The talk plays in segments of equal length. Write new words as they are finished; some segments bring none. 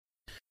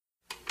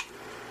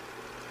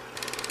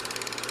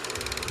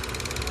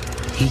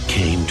He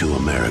came to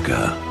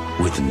America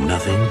with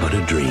nothing but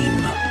a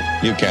dream.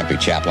 You can't be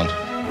Chaplin. You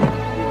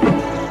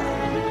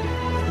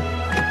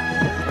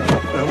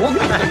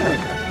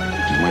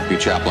might be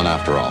Chaplin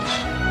after all.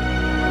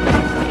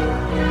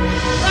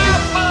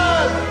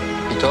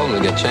 Chaplin! You told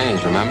him to get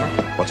changed, remember?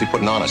 What's he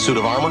putting on, a suit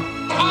of armor?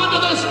 Onto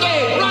the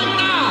stage, right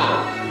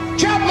now!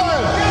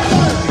 Chaplin!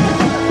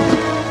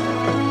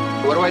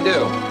 What do I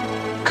do?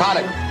 Cut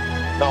it.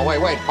 No,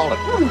 wait, hold it.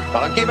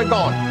 Now, keep it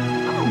going.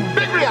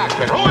 Big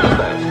reaction, who is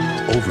this?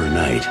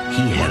 Overnight,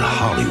 he had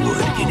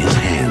Hollywood in his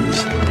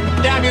hands.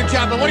 Damn you,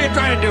 Chaplin, what are you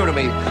trying to do to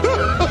me?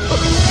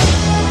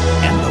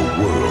 And the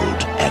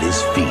world at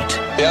his feet.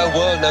 The whole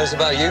world knows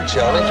about you,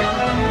 Charlie.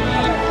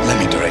 Let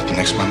me direct the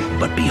next one.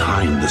 But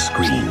behind the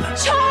screen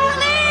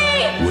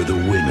Charlie! were the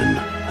women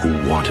who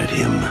wanted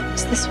him.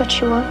 Is this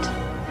what you want?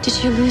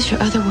 Did you lose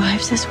your other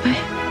wives this way?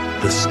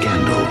 The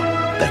scandal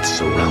that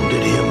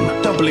surrounded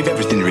him. Don't believe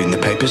everything you read in the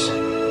papers.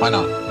 Why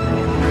not?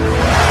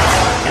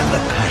 And the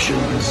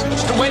passions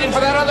Still waiting for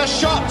that other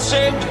shot,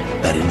 Sid.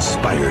 that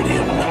inspired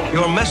him.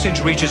 Your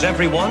message reaches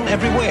everyone,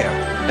 everywhere,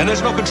 and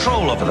there's no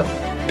control over them.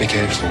 Be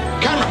careful.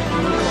 Camera!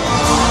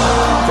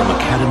 From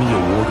Academy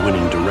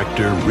Award-winning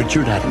director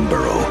Richard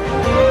Attenborough,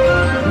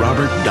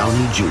 Robert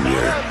Downey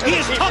Jr., He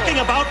is talking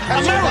about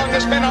That's how long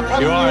this been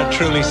up. You are a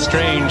truly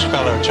strange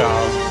fellow,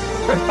 Charles.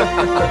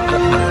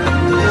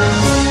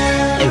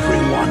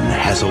 everyone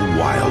has a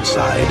wild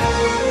side,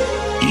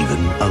 even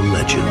a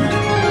legend.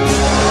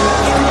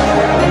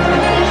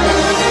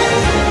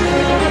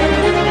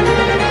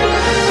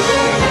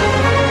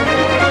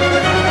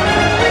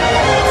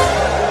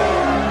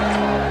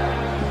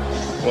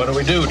 What do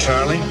we do,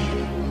 Charlie?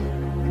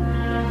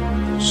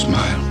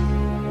 Smile.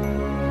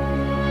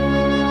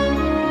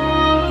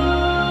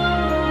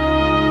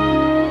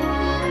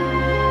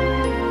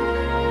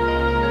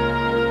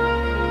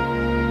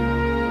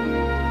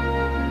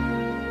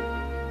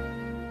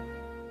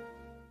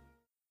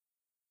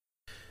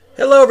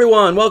 Hello,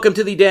 everyone. Welcome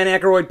to the Dan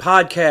Aykroyd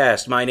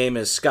podcast. My name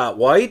is Scott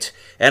White,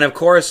 and of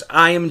course,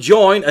 I am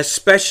joined a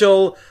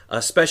special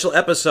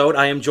episode.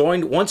 I am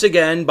joined once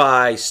again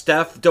by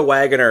Steph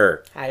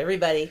DeWagoner. Hi,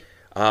 everybody.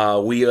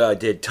 We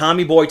did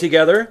Tommy Boy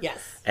together. Yes.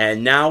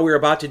 And now we're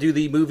about to do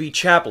the movie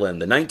Chaplin,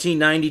 the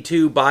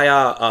 1992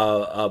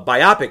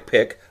 biopic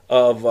pick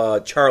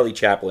of Charlie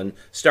Chaplin,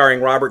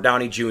 starring Robert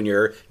Downey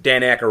Jr.,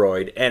 Dan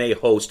Aykroyd, and a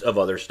host of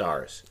other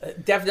stars.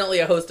 Definitely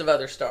a host of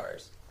other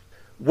stars.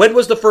 When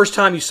was the first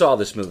time you saw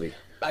this movie?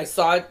 I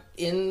saw it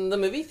in the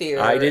movie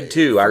theater. I did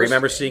too. I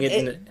remember seeing it.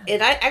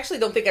 And I actually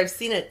don't think I've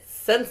seen it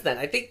since then.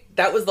 I think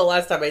that was the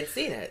last time I'd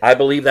seen it. I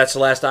believe that's the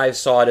last I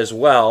saw it as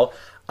well.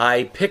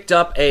 I picked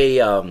up a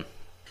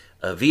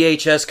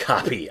VHS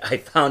copy. I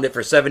found it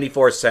for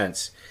 74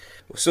 cents.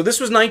 So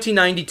this was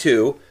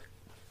 1992.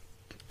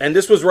 And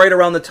this was right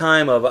around the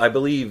time of, I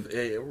believe,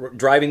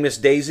 Driving Miss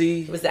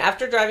Daisy. It was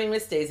after Driving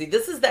Miss Daisy.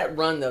 This is that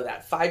run, though,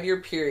 that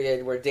 5-year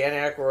period where Dan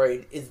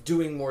Aykroyd is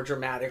doing more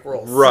dramatic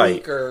roles. Right.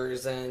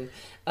 Sneakers and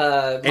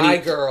My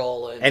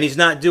Girl. And he's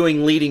not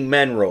doing leading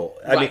men role.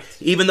 I mean,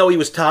 even though he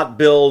was top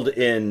billed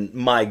in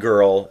My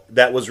Girl,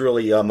 that was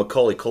really a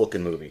Macaulay Culkin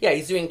movie. Yeah,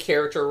 he's doing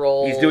character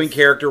roles. He's doing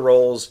character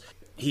roles.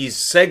 He's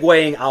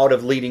segueing out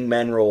of leading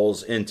men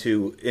roles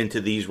into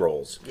these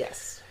roles.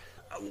 Yes.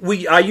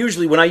 When I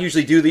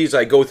usually do these,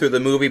 I go through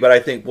the movie, but I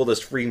think we'll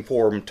just free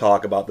form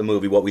talk about the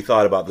movie, what we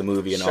thought about the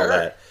movie and all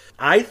that.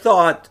 I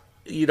thought,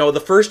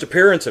 the first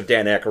appearance of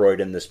Dan Aykroyd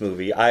in this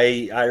movie,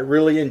 I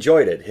really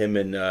enjoyed it. Him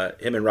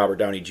and Robert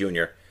Downey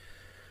Jr.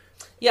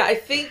 Yeah, I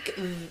think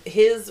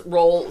his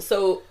role.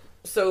 So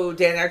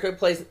Dan Aykroyd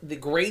plays the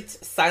great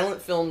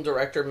silent film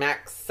director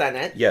Max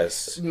Sennett.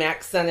 Yes,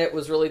 Max Sennett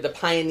was really the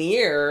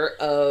pioneer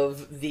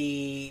of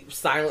the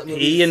silent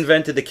movies. He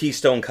invented the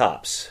Keystone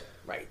Cops.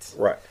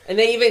 Right. And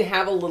they even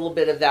have a little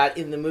bit of that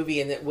in the movie,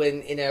 and that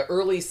when in an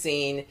early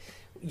scene,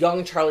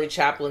 young Charlie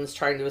Chaplin's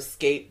trying to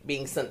escape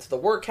being sent to the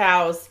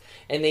workhouse,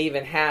 and they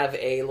even have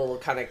a little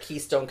kind of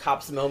Keystone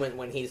Cops moment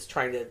when he's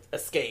trying to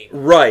escape.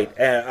 Right.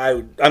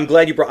 And I'm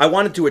glad you brought. I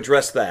wanted to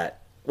address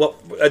that. Well,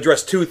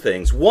 address two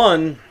things.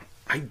 One,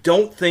 I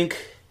don't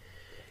think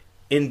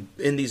in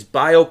these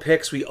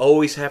biopics we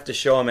always have to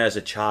show him as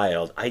a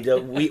child.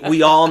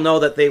 We all know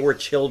that they were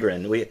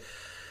children.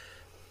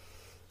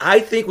 I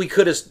think we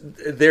could have.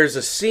 There's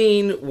a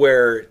scene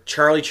where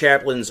Charlie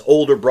Chaplin's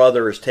older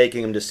brother is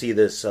taking him to see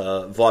this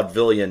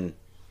vaudevillian,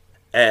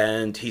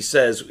 and he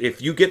says,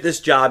 "If you get this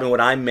job and what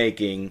I'm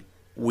making,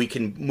 we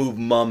can move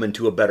Mum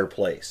into a better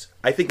place."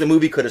 I think the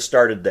movie could have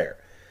started there.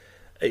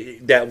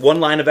 That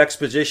one line of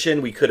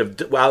exposition we could have,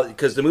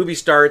 because the movie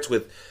starts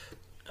with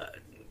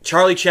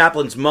Charlie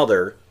Chaplin's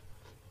mother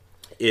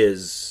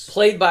is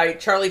played by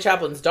Charlie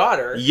Chaplin's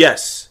daughter.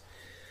 Yes,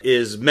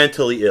 is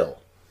mentally ill.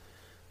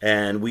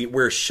 And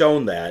we're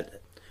shown that.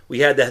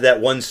 We had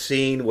that one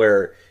scene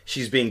where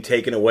she's being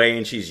taken away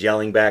and she's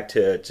yelling back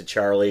to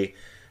Charlie.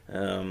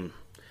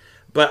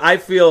 But I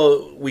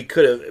feel we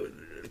could have,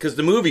 because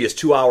the movie is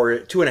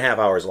 2.5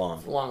 hours long.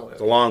 It's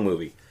a long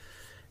movie.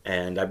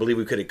 And I believe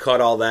we could have cut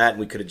all that, and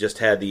we could have just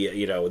had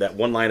the that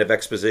one line of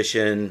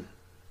exposition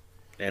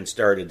and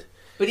started.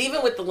 But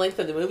even with the length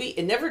of the movie,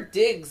 it never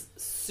digs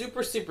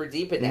super, super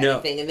deep into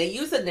anything. And they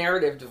use a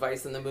narrative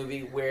device in the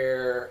movie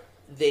where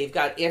they've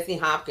got Anthony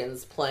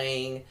Hopkins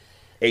playing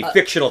a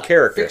fictional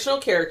character. Fictional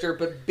character,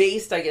 but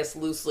based, I guess,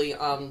 loosely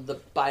on the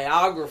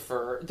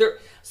biographer.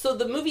 So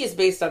the movie is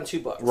based on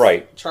 2 books.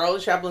 Right. Charlie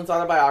Chaplin's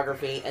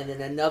autobiography and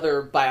then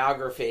another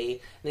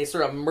biography. And they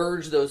sort of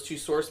merge those 2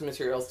 source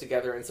materials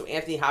together. And so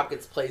Anthony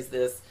Hopkins plays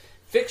this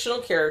fictional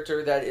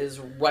character that is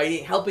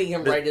helping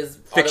him write his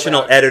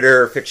fictional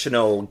editor,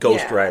 fictional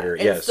ghostwriter.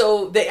 And yes.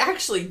 So they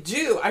actually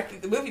do. I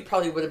think the movie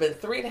probably would have been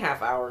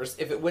 3.5 hours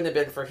if it wouldn't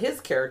have been for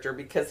his character,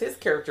 because his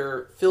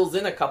character fills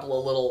in a couple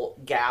of little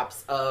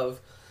gaps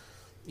of,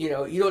 you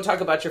don't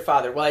talk about your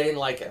father. Well, I didn't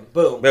like him.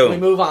 Boom. We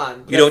move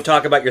on. You don't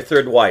talk about your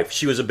 3rd wife.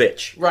 She was a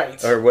bitch.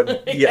 Right. Or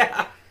what?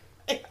 Yeah.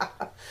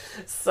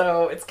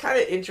 So it's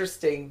kind of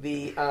interesting.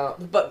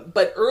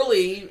 But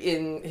early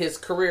in his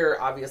career,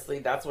 obviously,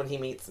 that's when he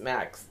meets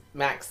Max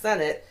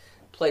Sennett,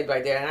 played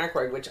by Dan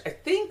Aykroyd, which I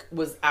think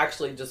was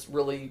actually just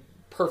really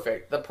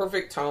perfect. The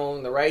perfect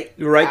tone, the right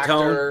actor.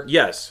 Tone.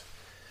 Yes.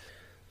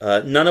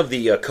 None of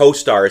the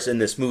co-stars in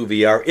this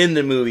movie are in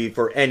the movie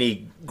for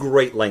any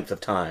great length of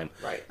time.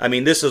 Right. I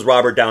mean, this is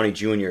Robert Downey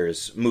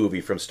Jr.'s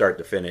movie from start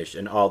to finish,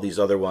 and all these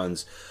other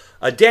ones.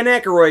 Dan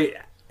Aykroyd,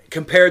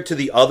 compared to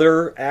the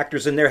other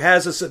actors in there,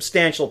 has a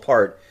substantial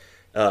part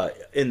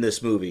in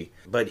this movie.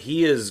 But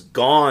he is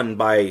gone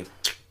by...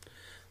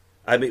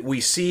 I mean,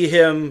 we see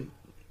him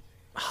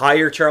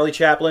hire Charlie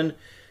Chaplin.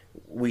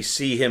 We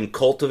see him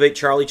cultivate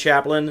Charlie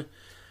Chaplin.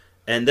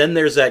 And then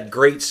there's that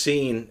great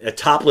scene, a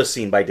topless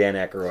scene by Dan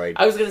Aykroyd.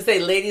 I was going to say,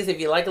 ladies, if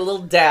you like a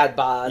little dad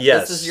bod,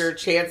 yes, this is your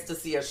chance to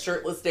see a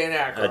shirtless Dan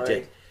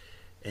Aykroyd.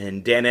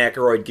 And Dan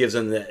Aykroyd gives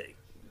him the...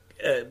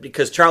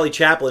 because Charlie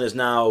Chaplin is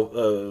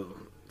now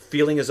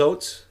feeling his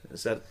oats.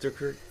 Is that the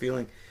correct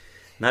feeling?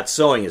 Not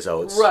sowing his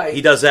oats. Right.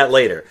 He does that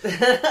later.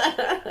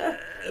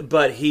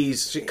 But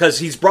because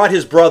he's brought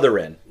his brother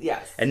in.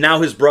 Yes. And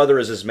now his brother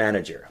is his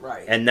manager.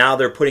 Right. And now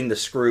they're putting the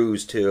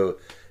screws to,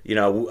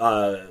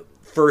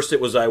 first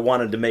it was I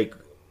want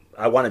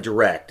to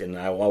direct, and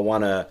I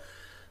want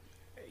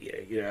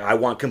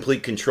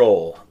complete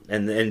control.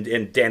 And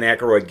Dan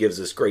Aykroyd gives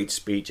this great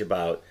speech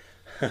about,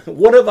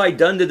 what have I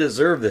done to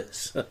deserve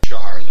this?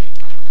 Charlie,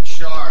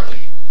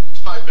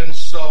 I've been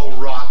so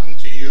rotten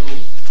to you.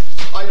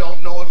 I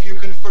don't know if you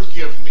can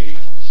forgive me.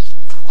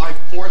 I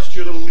forced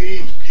you to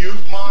leave Butte,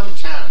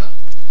 Montana.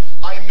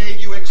 I made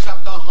you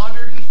accept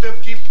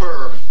 150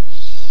 per.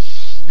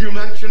 You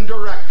mentioned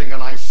directing,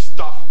 and I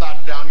stuffed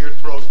that down your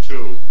throat,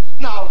 too.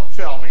 Now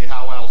tell me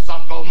how else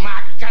Uncle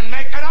Mac can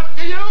make it up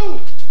to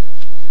you!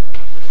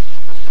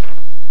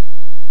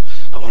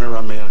 I want to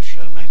run my own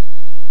show, mate.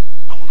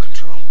 I want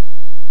control.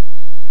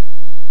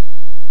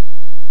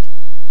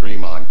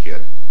 Dream on,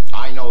 kid.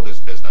 I know this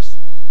business,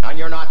 and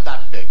you're not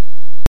that big.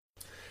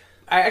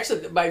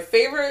 My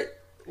favorite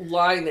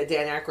line that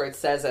Dan Aykroyd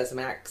says as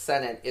Max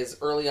Sennett is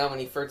early on when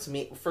he first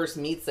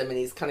meets him, and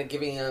he's kind of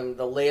giving him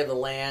the lay of the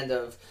land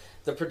of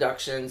the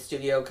production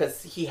studio,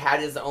 because he had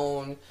his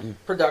own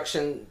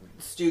production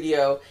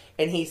studio,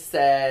 and he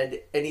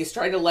said, and he's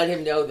trying to let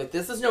him know that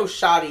this is no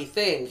shoddy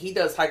thing. He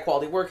does high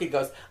quality work. He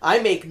goes, I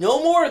make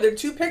no more than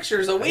 2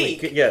 pictures a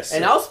week. Yes.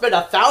 And I'll spend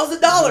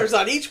 $1,000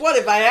 on each one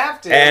if I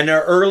have to. And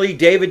early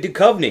David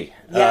Duchovny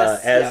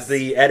as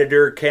the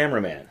editor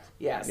cameraman.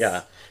 Yes.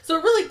 Yeah. So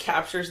it really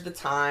captures the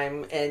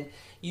time, and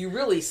you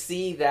really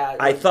see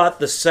that. I thought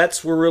the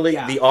sets were really,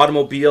 the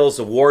automobiles,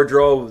 the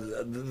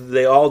wardrobe,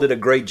 they all did a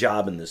great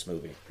job in this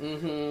movie.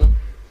 Mm-hmm.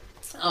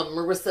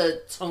 Marissa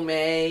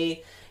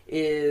Tomei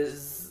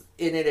is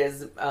in it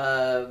as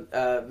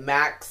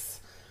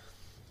Max.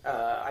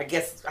 I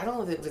guess, I don't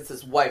know if it's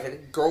his wife, I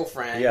think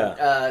girlfriend.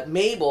 Yeah.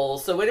 Mabel.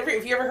 So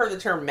if you ever heard the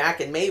term Mac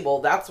and Mabel,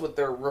 that's what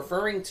they're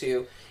referring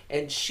to.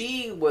 And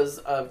she was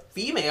a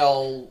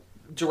female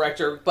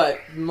director, but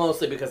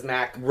mostly because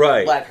Mac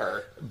let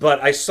her. But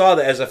I saw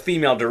that as a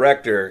female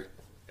director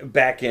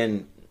back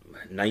in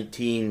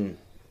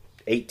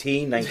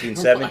 1918,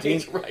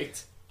 1917.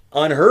 Right.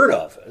 Unheard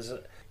of.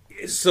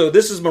 So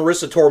this is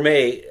Marissa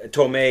Tomei,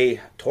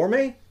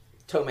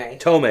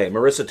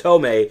 Marissa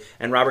Tomei,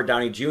 and Robert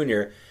Downey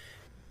Jr.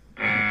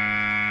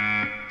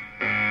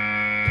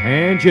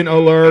 Tangent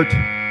alert.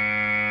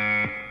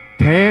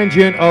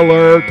 Tangent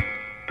alert.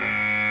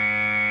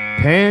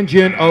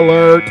 Tangent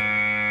alert.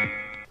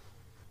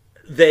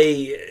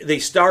 They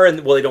star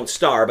in, well, they don't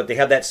star, but they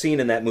have that scene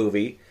in that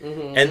movie.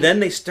 Mm-hmm. And then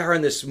they star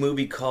in this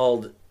movie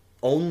called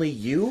Only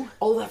You?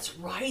 Oh, that's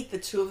right. The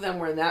two of them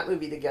were in that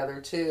movie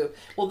together, too.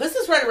 Well, this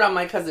is right around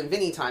My Cousin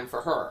Vinny time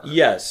for her.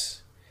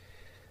 Yes.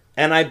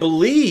 And I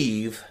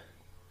believe,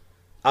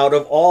 out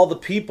of all the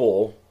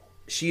people,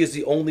 she is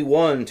the only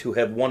one to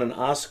have won an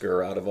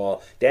Oscar out of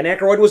all. Dan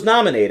Aykroyd was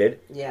nominated.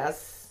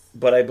 Yes.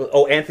 But has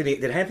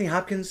Anthony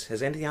Hopkins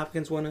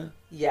won a?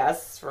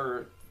 Yes,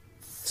 for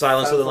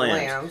Silence of the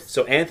Lambs.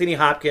 So Anthony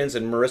Hopkins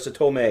and Marissa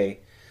Tomei.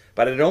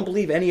 But I don't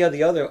believe any of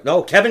the other...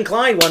 No, Kevin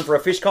Kline won for A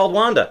Fish Called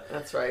Wanda.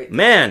 That's right.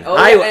 Man. Oh,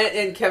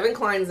 and Kevin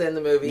Kline's in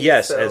the movie.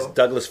 Yes, so. as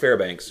Douglas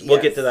Fairbanks.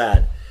 We'll get to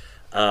that.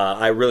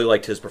 I really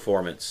liked his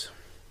performance.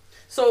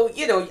 So,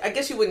 I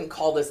guess you wouldn't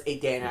call this a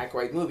Dan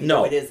Aykroyd movie.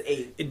 No. It is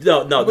a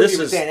No, movie this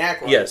with is... Dan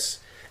Aykroyd. Yes.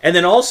 And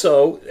then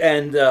also,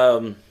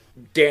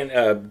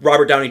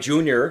 Robert Downey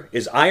Jr.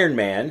 is Iron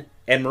Man,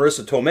 and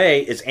Marissa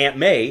Tomei is Aunt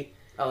May.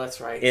 Oh, that's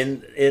right.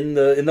 In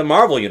the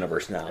Marvel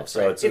universe now. That's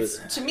so right.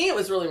 To me, it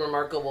was really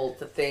remarkable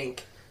to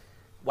think,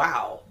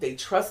 wow, they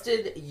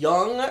trusted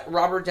young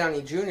Robert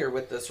Downey Jr.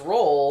 with this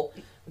role,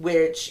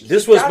 which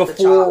this was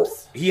before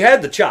he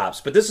had the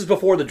chops, but this is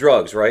before the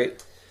drugs,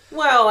 right?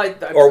 Well,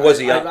 or was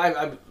he?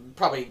 I'm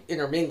probably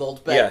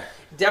intermingled, but yeah.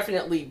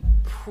 definitely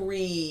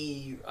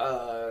pre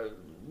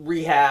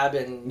rehab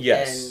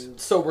and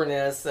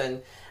soberness,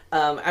 and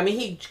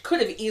he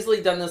could have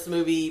easily done this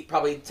movie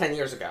probably 10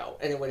 years ago,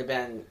 and it would have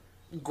been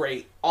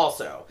great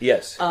also.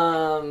 Yes.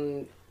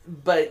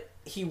 But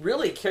he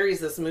really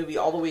carries this movie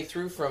all the way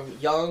through from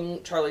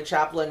young Charlie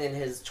Chaplin in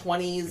his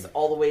 20s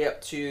all the way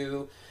up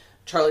to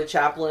Charlie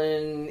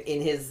Chaplin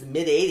in his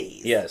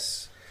mid-80s.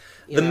 Yes.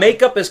 The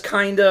makeup is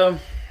kind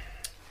of...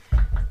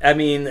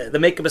 the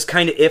makeup is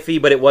kind of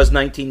iffy, but it was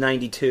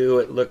 1992.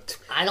 It looked...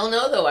 I don't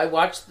know, though. I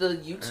watched the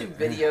YouTube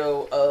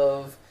video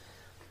of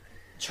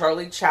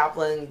Charlie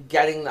Chaplin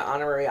getting the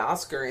honorary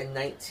Oscar in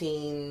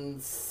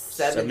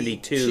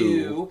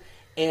 1972.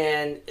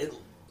 And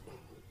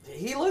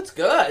he looks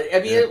good.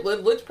 It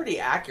looks pretty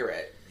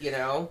accurate,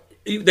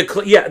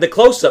 The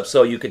close-up,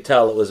 so you could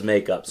tell it was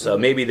makeup. So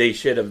maybe they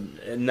should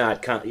have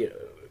not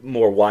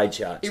more wide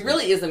shots. It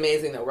really is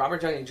amazing, though.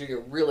 Robert Downey Jr.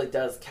 really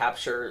does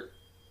capture,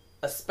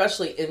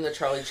 especially in the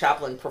Charlie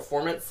Chaplin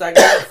performance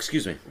segment.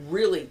 Excuse me.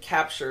 Really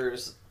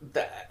captures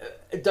that.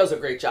 It does a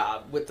great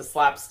job with the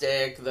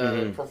slapstick,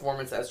 the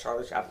performance as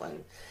Charlie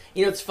Chaplin.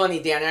 It's funny.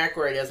 Dan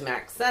Aykroyd as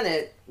Max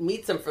Sennett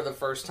meets him for the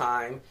first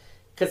time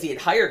because he had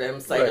hired him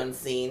sight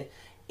unseen.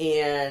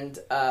 And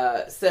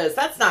says,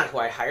 that's not who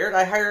I hired.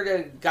 I hired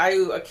a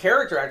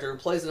character actor who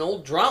plays an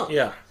old drunk.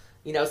 Yeah.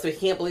 So he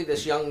can't believe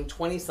this young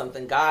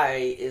 20-something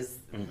guy is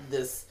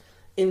this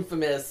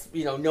infamous,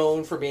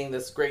 known for being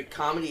this great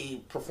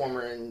comedy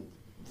performer in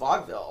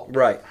vaudeville.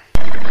 Right.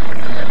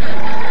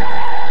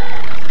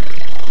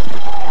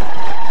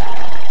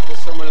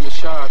 There's someone in the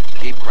shop.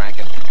 Keep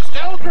cranking.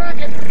 Still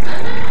cranking.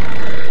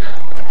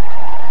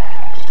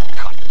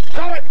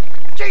 Cut it!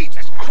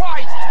 Jesus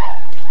Christ!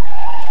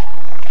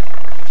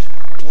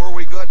 Were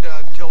we good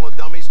till the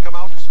dummies come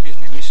out? Excuse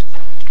me, miss.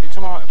 Can you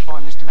tell me how to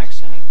find Mr.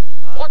 Maxini?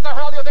 What the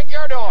hell do you think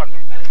you're doing?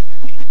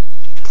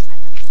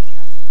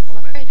 I'm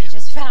afraid you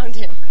just found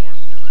him.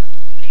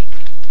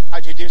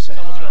 How'd you do, sir?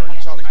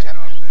 Charlie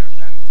Chaplin.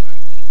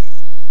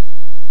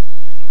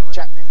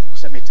 Chaplin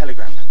sent me a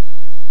telegram.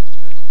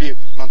 Butte,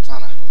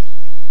 Montana.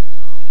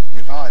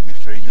 You've hired me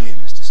for a year,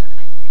 Mr. Sennett.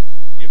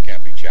 You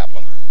can't be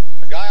Chaplin.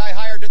 The guy I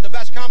hired did the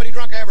best comedy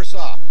drunk I ever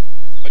saw.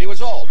 But he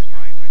was old.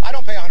 I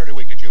don't pay $100 a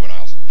week to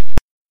juveniles.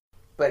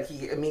 But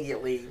he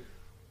immediately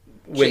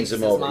wins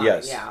him over, mind.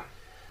 yes. Yeah.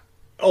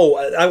 Oh,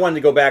 I wanted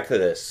to go back to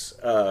this.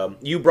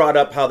 You brought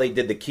up how they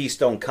did the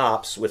Keystone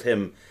Cops with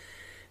him.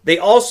 They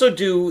also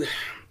do...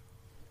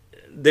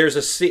 There's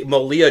a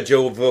Malia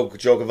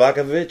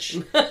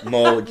Jovovich.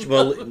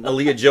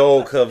 Malia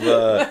Jokov.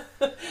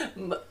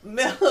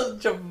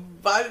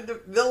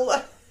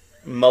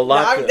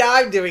 Now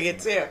I'm doing it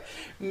too.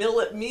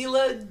 Mila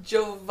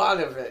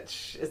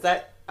Jovanovic. Is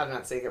that? I'm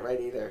not saying it right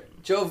either.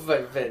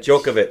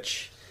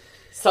 Djokovic.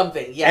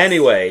 Something. Yes.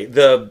 Anyway,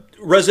 the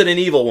Resident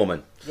Evil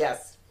woman.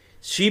 Yes.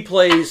 She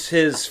plays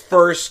his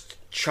first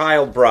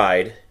child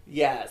bride.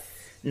 Yes.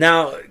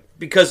 Now,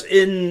 because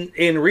in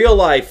real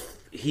life,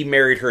 he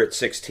married her at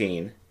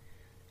 16,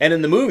 and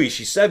in the movie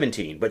she's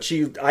 17. But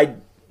I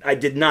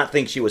did not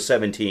think she was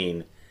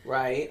 17.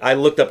 Right. I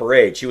looked up her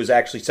age. She was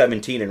actually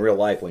 17 in real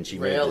life when she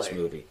made this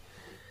movie.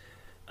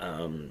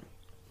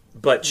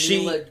 But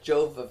Mila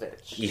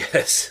Jovovich.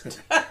 Yes.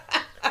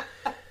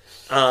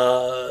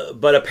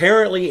 But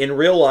apparently in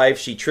real life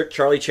she tricked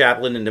Charlie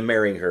Chaplin into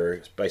marrying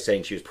her by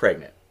saying she was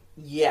pregnant.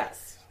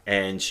 Yes.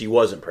 And she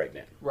wasn't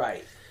pregnant.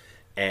 Right.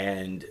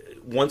 And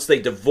once they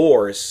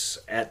divorce,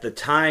 at the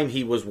time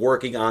he was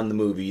working on the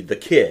movie The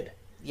Kid.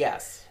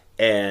 Yes.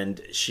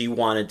 And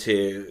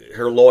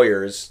her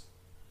lawyers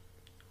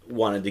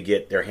wanted to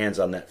get their hands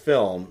on that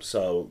film,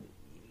 so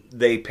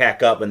they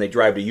pack up and they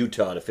drive to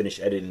Utah to finish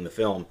editing the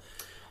film.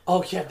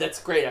 Oh, yeah,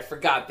 that's great. I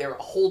forgot. They were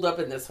holed up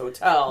in this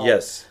hotel.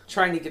 Yes.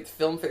 Trying to get the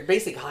film,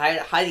 basically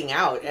hiding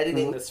out,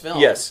 editing this film.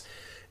 Yes.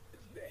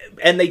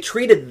 And they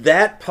treated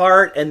that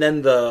part and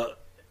then the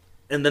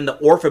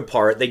orphan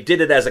part, they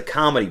did it as a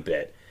comedy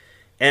bit.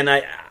 And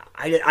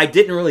I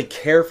didn't really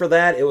care for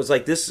that. It was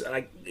like this,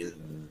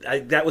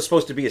 that was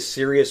supposed to be a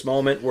serious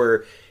moment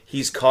where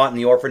he's caught in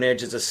the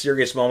orphanage. It's a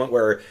serious moment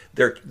where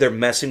they're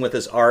messing with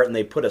his art and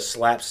they put a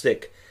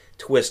slapstick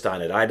twist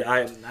on it.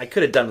 I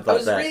could have done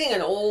without that. I was reading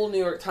an old New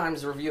York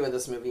Times review of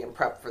this movie in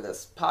prep for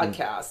this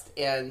podcast,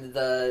 and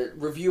the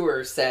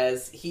reviewer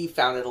says he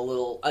found it a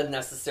little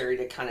unnecessary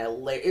to kind of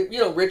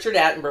Richard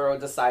Attenborough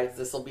decides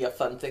this will be a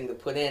fun thing to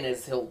put in,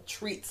 as he'll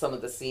treat some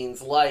of the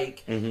scenes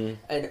like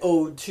an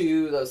ode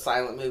to those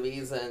silent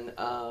movies, and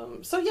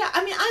so yeah,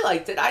 I mean, I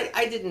liked it.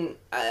 I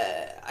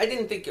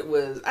didn't think it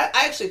was.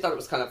 I actually thought it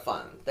was kind of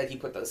fun that he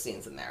put those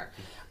scenes in there.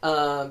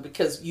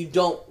 Because you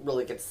don't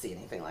really get to see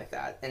anything like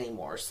that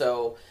anymore.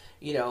 So,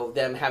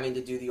 them having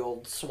to do the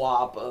old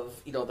swap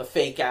of, the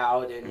fake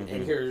out and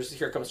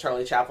here comes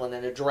Charlie Chaplin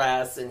in a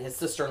dress and his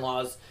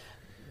sister-in-law's,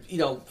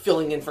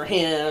 filling in for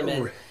him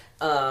and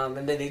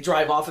then they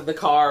drive off in the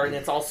car and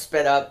it's all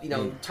sped up,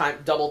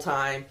 double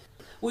time.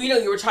 Well,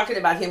 you were talking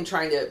about him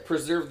trying to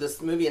preserve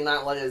this movie and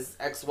not let his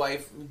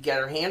ex-wife get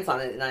her hands on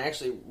it. And I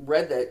actually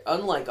read that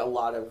unlike a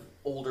lot of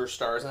older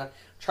stars,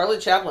 Charlie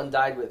Chaplin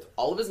died with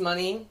all of his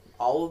money,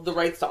 all of the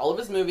rights to all of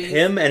his movies.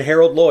 Him and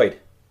Harold Lloyd,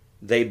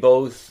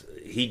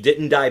 he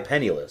didn't die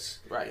penniless.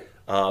 Right.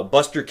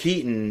 Buster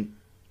Keaton,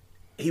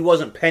 he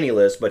wasn't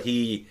penniless, but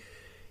he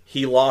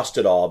lost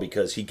it all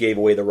because he gave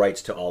away the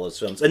rights to all his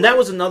films. And that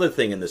was another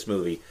thing in this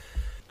movie.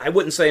 I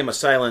wouldn't say I'm a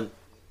silent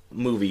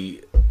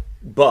movie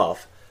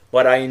buff,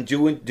 but I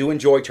do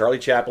enjoy Charlie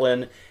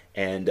Chaplin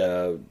and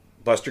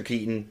Buster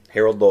Keaton,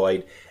 Harold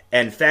Lloyd,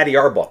 and Fatty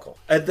Arbuckle.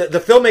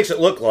 The film makes it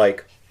look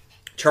like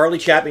Charlie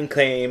Chaplin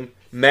came,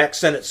 Max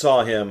Sennett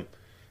saw him,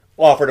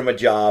 offered him a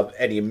job,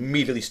 and he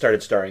immediately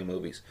started starring in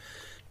movies.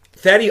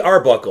 Fatty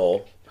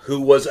Arbuckle,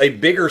 who was a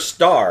bigger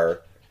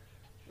star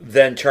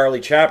than Charlie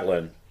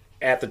Chaplin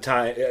at the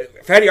time,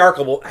 Fatty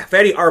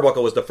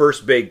Arbuckle was the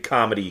first big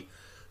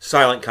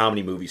silent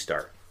comedy movie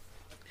star.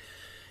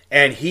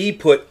 And he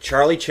put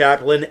Charlie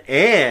Chaplin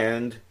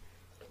and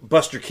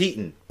Buster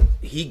Keaton,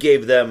 he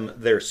gave them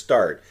their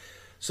start.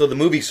 So the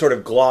movie sort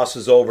of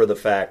glosses over the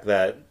fact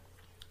that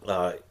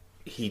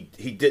he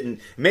didn't.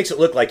 It makes it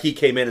look like he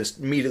came in and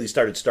immediately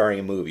started starring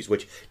in movies,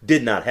 which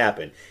did not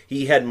happen.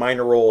 He had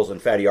minor roles in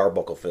Fatty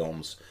Arbuckle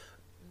films,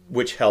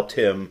 which helped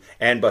him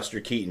and Buster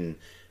Keaton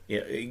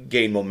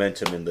gain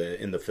momentum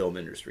in the film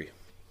industry.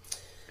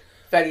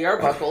 Fatty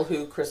Arbuckle,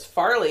 who Chris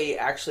Farley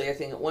actually, I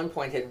think at one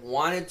point had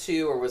wanted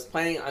to or was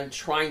planning on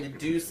trying to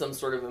do some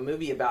sort of a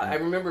movie about. I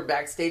remember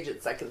backstage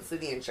at Second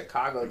City in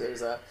Chicago,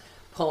 there's a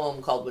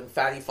poem called "When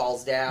Fatty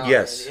Falls Down."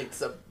 Yes, and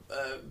it's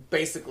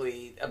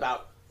basically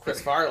about Chris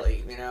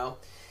Farley,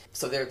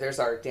 So there's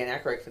our Dan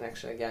Aykroyd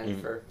connection again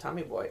for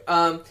Tommy Boy.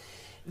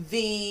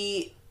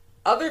 The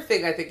other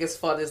thing I think is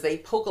fun is they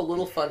poke a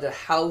little fun to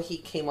how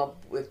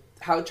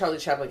Charlie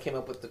Chaplin came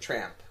up with the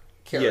tramp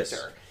character.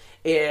 Yes.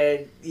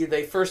 And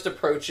they first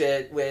approach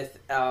it with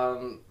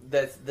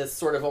this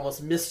sort of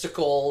almost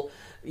mystical,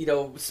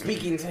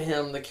 speaking to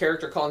him, the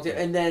character calling to him,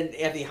 and then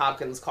Anthony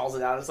Hopkins calls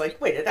it out. It's like,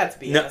 wait, that's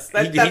BS.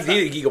 No,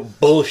 he go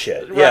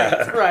bullshit. Right,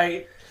 yeah.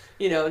 Right.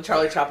 And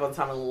Charlie Chaplin's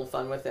having a little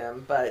fun with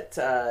him. But,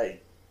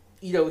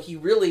 he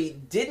really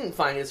didn't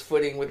find his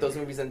footing with those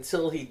movies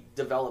until he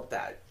developed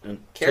that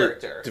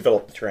character.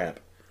 Developed the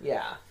tramp.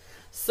 Yeah.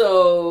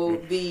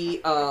 So,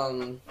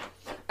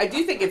 I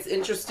do think it's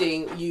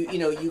interesting.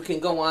 You can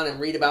go on and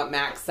read about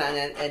Max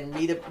Sennett and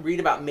read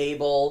about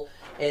Mabel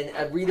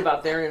and read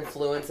about their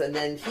influence. And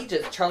then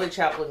Charlie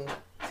Chaplin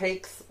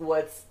takes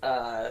what's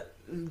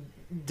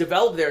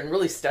developed there and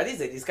really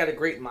studies it. He's got a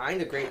great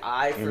mind, a great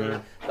eye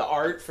for the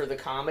art, for the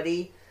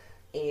comedy,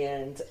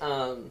 and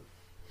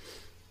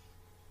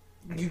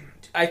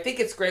I think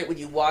it's great when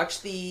you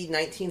watch the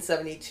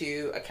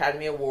 1972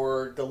 Academy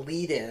Award, the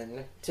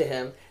lead-in to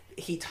him.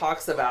 He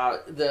talks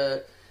about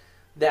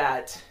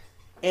that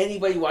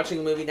anybody watching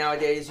a movie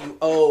nowadays you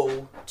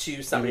owe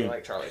to somebody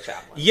like Charlie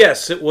Chaplin.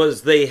 Yes, it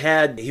was.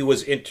 He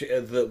was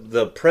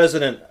the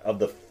president of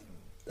the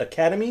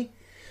Academy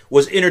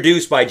was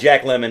introduced by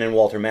Jack Lemmon and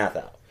Walter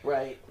Matthau.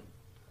 Right.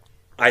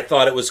 I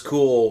thought it was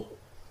cool.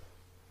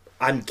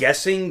 I'm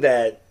guessing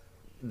that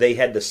they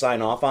had to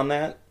sign off on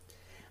that.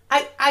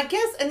 I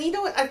guess, and you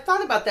know what, I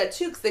thought about that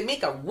too, because they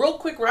make a real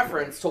quick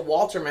reference to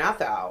Walter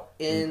Matthau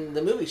in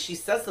the movie. She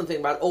says something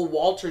about,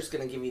 Walter's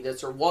going to give you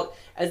this, or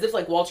as if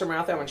like Walter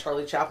Matthau and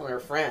Charlie Chaplin are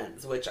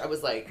friends, which I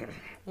was like,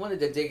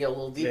 wanted to dig a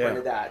little deeper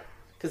into that,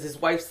 because his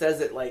wife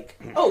says it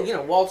like,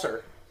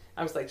 Walter.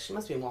 I was like, she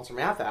must be Walter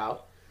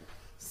Matthau.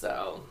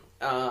 So,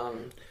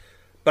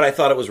 but I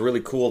thought it was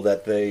really cool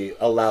that they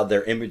allowed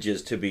their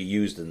images to be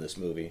used in this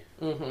movie.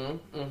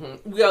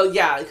 Well,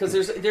 yeah, because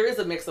there is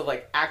a mix of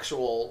like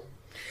actual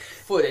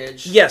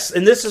footage. Yes,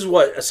 and this is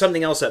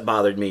something else that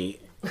bothered me.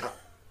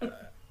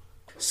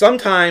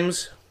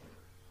 Sometimes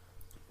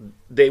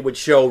they would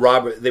show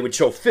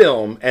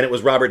film, and it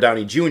was Robert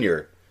Downey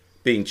Jr.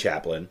 being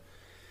Chaplin,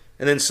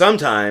 and then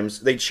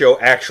sometimes they'd show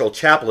actual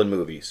Chaplin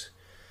movies.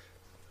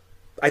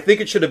 I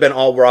think it should have been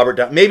all Robert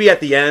Downey. Maybe at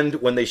the end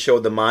when they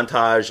showed the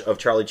montage of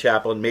Charlie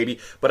Chaplin, maybe.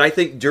 But I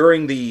think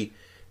during the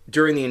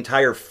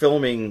entire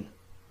filming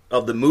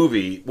of the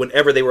movie,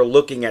 whenever they were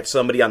looking at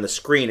somebody on the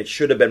screen, it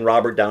should have been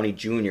Robert Downey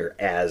Jr.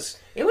 as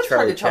It was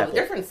Charlie hard to Chaplin. tell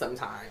the difference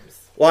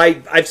sometimes. Well,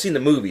 I've seen the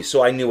movie,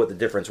 so I knew what the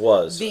difference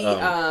was. You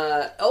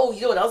know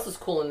what else is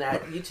cool in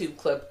that YouTube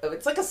clip?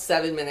 It's like a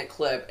 7-minute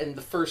clip, and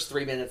the first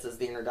 3 minutes is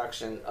the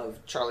introduction of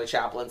Charlie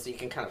Chaplin, so you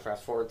can kind of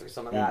fast forward through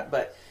some of that.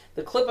 But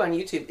the clip on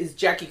YouTube is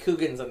Jackie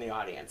Coogan's in the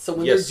audience. So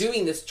when they're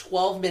doing this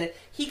 12-minute...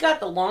 He got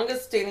the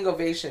longest standing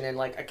ovation in,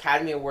 like,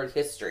 Academy Award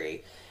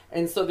history.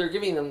 And so they're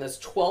giving them this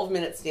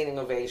 12-minute standing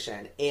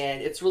ovation.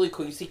 And it's really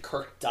cool. You see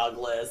Kirk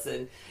Douglas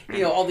and,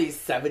 you know, all these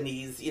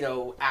 70s, you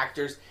know,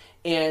 actors.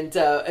 And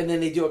then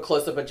they do a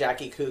close-up of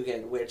Jackie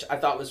Coogan, which I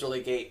thought was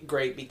really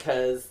great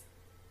because,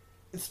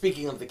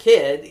 speaking of the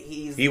kid,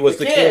 he was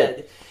the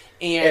kid.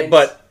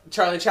 But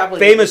Charlie Chaplin...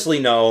 famously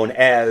known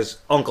as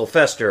Uncle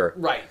Fester.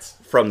 Right.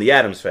 From the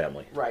Addams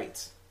Family.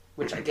 Right.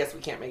 Which I guess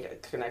we can't make a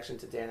connection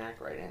to Dan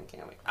Aykroyd,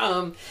 can we?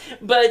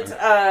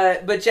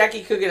 But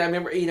Jackie Coogan, I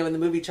remember, you know, in the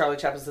movie Charlie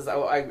Chaplin says,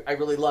 "Oh, I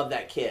really love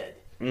that kid,"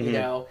 you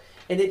know,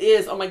 and it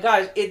is. Oh my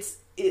gosh, it's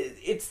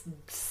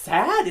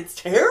sad. It's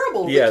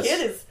terrible. Yes. The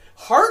kid is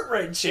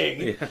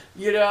heart-wrenching. Yeah.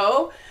 You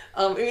know,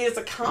 I mean, it's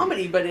a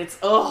comedy, but it's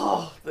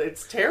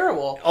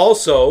terrible.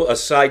 Also, a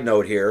side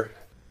note here.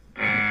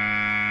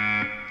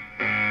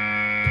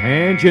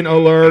 Tangent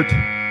alert.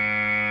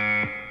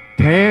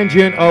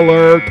 Tangent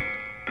alert.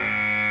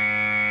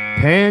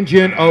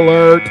 Tangent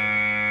alert.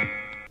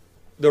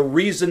 The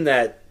reason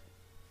that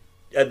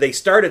they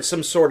started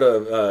some sort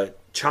of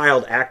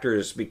child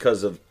actors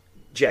because of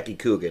Jackie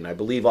Coogan. I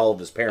believe all of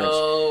his parents.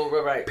 Oh,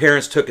 right.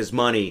 Parents took his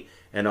money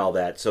and all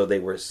that, so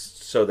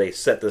they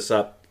set this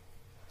up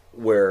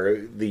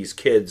where these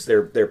kids,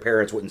 their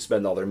parents wouldn't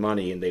spend all their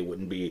money and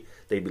they'd be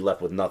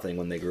left with nothing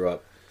when they grew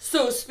up.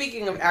 So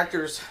speaking of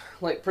actors,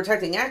 like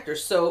protecting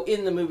actors, so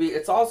in the movie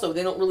it's also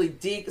they don't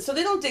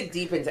dig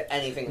deep into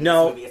anything in this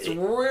movie. It's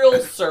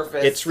real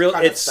surface.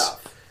 It's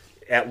stuff.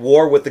 At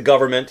war with the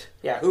government.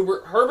 Yeah,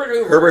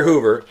 Herbert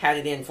Hoover had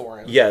it in for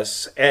him.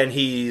 Yes, and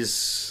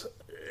he's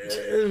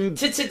to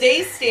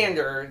today's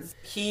standards,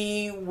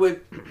 he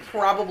would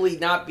probably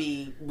not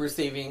be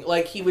receiving,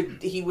 like he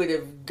would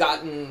have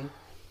gotten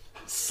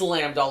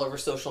slammed all over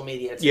social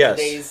media to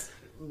today's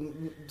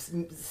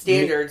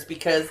standards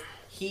because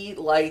he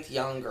liked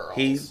young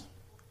girls.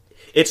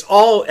 It's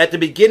all at the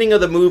beginning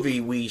of the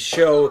movie. We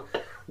show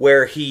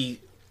where he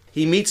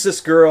meets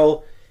this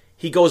girl.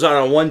 He goes out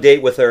on one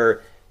date with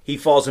her. He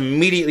falls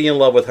immediately in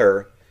love with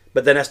her,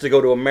 but then has to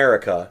go to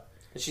America.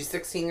 She's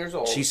 16 years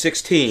old. She's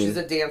 16. She's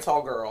a dance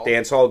hall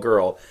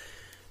girl.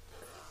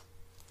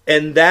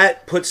 And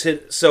that puts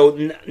it...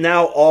 So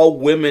now all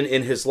women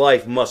in his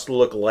life must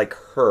look like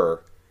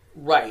her.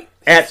 Right.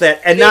 He's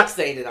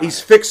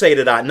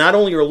fixated on not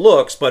only her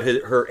looks, but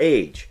her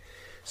age.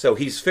 So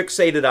he's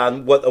fixated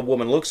on what a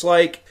woman looks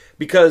like,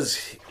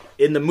 because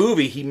in the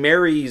movie he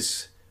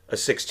marries a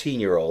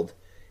 16-year-old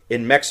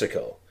in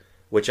Mexico,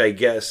 which I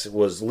guess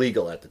was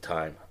legal at the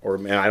time, or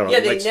I don't know. Yeah,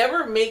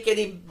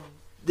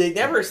 they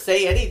never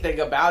say anything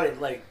about it,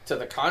 like to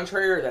the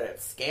contrary, or that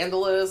it's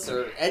scandalous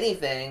or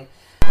anything.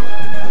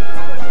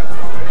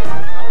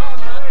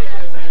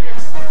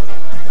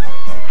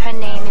 Her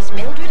name is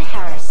Mildred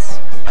Harris.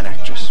 An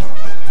actress?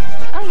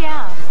 Oh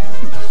yeah,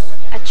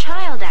 a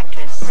child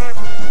actress.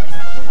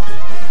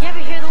 You ever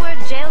hear the word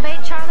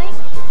jailbait, Charlie?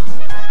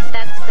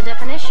 That's the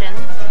definition.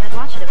 I'd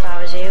watch it if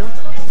I was you.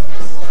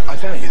 I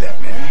value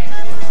that, Mary.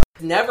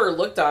 Never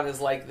looked on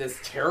as like this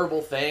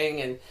terrible thing.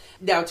 And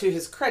now, to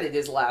his credit,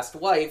 his last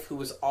wife, who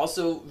was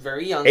also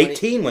very young,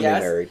 18 when they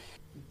married,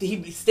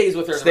 he stays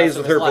with her. For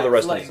the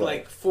rest of his life,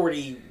 like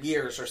 40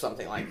 years or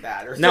something like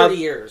that, or 30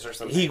 years or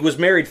something. He was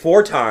married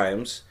 4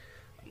 times,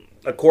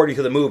 according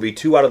to the movie.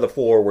 2 out of the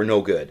 4 were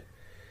no good.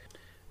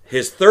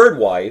 His third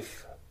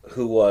wife,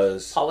 who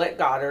was Paulette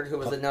Goddard, who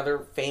was another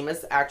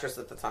famous actress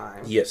at the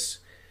time. Yes,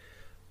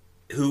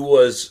 who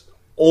was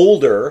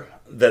older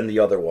than the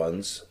other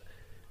ones.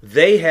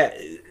 They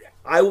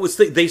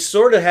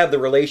sort of have the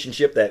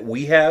relationship that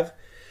we have,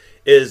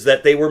 is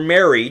that they were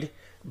married,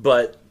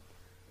 but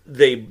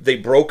they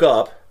broke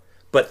up,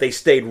 but they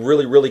stayed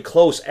really, really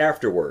close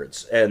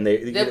afterwards, and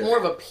they have more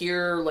of a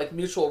peer, like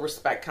mutual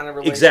respect kind of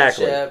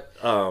relationship.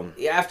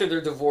 Exactly. After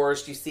they're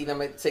divorced, you see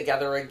them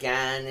together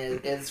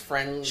again as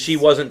friends. She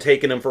wasn't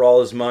taking him for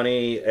all his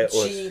money.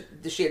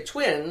 She had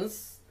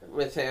twins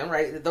with him,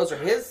 right? Those are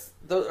his.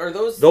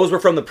 Those were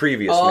from the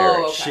previous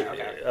marriage.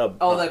 Okay.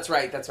 That's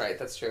right.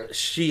 That's true.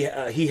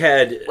 He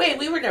had. Wait,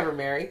 we were never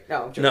married.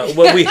 No, I'm joking.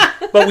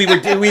 No, we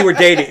were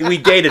dating. We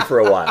dated for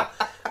a while,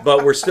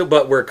 but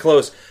we're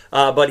close.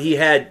 But he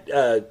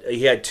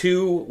had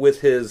 2 with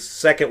his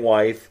second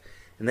wife,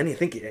 and then he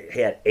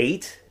had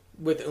 8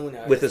 with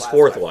Una, with his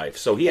fourth wife.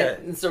 So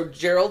and so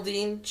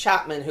Geraldine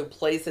Chapman, who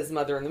plays his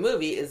mother in the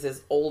movie, is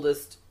his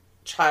oldest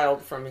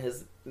child from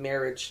his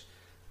marriage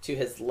to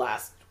his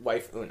last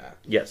wife, Una.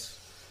 Yes.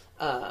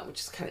 Which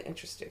is kind of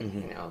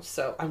interesting, you know.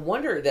 So I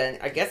wonder then,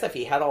 I guess if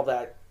he had all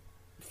that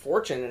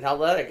fortune and all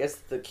that, I guess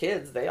the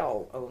kids, they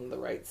all own the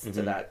rights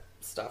to that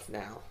stuff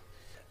now.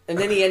 And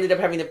then he ended up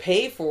having to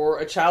pay for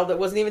a child that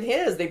wasn't even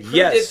his. They proved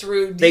it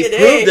through DNA. They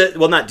proved it,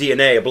 well, not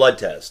DNA, a blood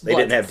test. They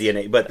didn't have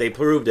DNA, but they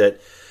proved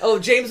it. Oh,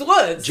 James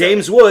Woods.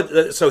 James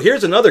Wood. So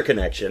here's another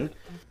connection.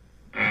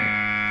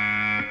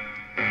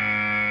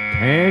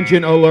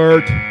 Tangent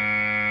alert.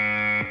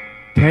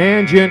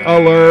 Tangent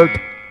alert.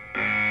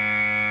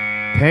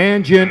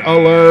 Tangent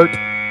alert.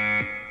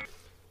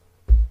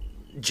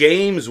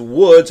 James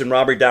Woods and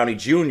Robert Downey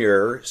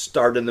Jr.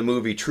 starred in the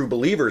movie True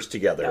Believers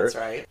together. That's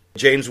right.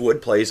 James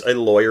Wood plays a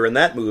lawyer in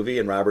that movie,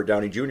 and Robert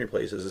Downey Jr.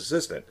 plays his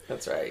assistant.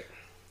 That's right.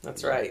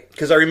 That's right.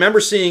 Because I remember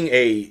seeing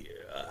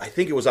I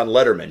think it was on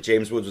Letterman.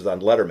 James Woods was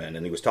on Letterman,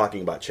 and he was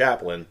talking about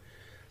Chaplin,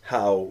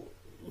 how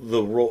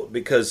the role,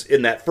 because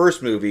in that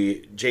first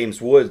movie,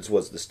 James Woods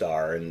was the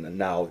star, and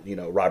now,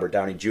 Robert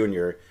Downey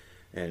Jr.,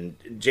 and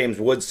James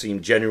Woods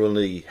seemed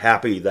genuinely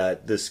happy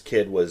that this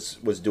kid was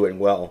doing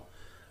well.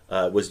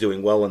 Was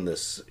doing well in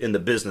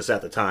the business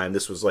at the time.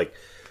 This was like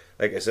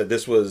I said,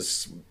 this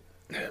was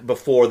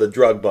before the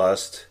drug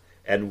bust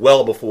and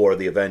well before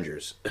the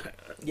Avengers.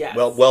 Yes.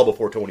 Well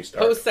before Tony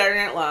Stark. Post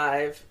Saturday Night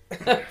Live.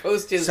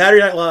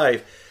 Saturday Night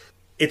Live.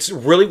 It's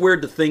really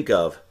weird to think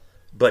of,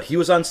 but he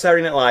was on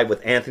Saturday Night Live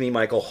with Anthony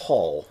Michael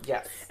Hall.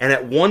 Yes. And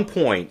at one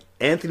point,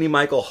 Anthony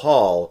Michael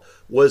Hall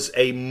was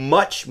a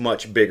much,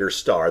 much bigger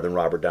star than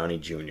Robert Downey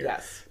Jr.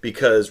 Yes.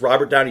 Because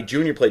Robert Downey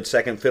Jr. played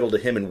second fiddle to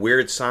him in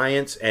Weird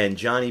Science and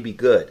Johnny Be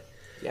Good.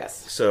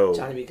 Yes. So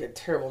Johnny Be Good,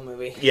 terrible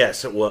movie.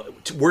 Yes, well,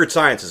 Weird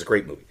Science is a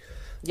great movie.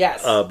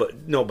 Yes.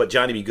 But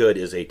Johnny Be Good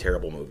is a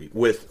terrible movie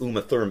with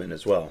Uma Thurman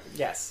as well.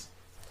 Yes.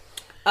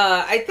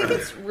 I think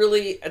it's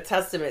really a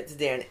testament to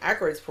Dan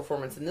Aykroyd's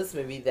performance in this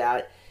movie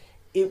that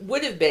it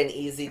would have been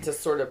easy to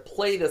sort of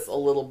play this a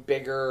little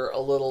bigger, a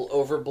little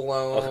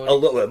overblown. A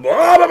little bit.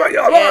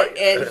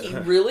 And he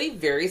really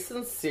very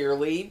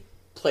sincerely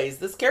plays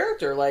this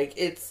character. Like,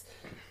 it's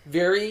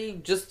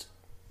very just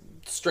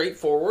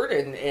straightforward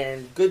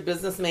and good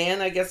businessman,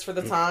 I guess, for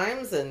the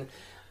times. And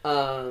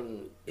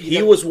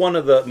he was one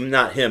of the,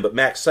 not him, but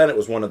Max Sennett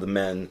was one of the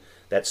men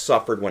that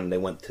suffered when they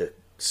went to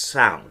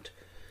sound.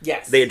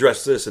 Yes. They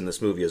addressed this in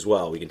this movie as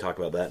well. We can talk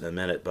about that in a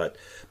minute. But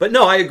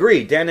no, I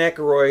agree. Dan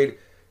Aykroyd,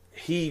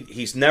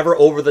 he's never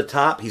over the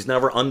top. He's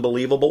never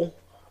unbelievable.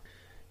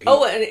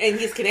 And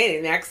he's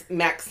Canadian.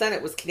 Max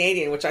Sennett was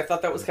Canadian, which I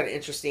thought that was kind of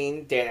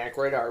interesting. Dan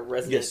Aykroyd, our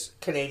resident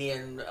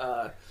Canadian,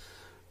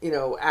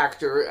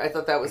 actor. I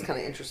thought that was kind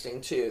of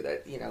interesting too.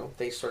 That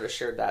they sort of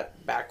shared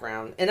that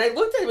background. And I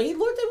looked at him. It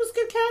was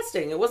good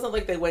casting. It wasn't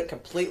like they went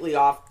completely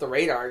off the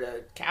radar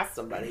to cast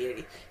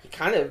somebody. He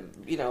kind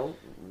of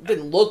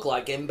didn't look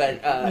like him,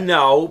 but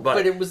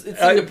but it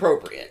seemed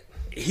appropriate.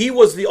 He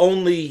was the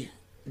only.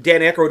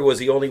 Dan Aykroyd was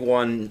the only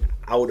one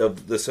out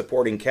of the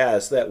supporting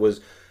cast that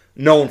was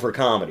known for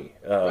comedy.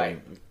 Right.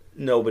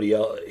 Nobody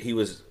else. He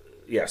was,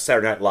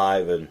 Saturday Night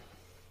Live, and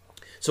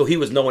so he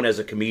was known as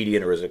a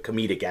comedian or as a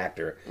comedic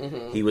actor.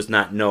 Mm-hmm. He was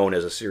not known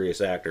as a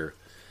serious actor.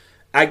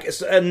 I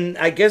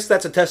guess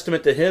that's a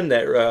testament to him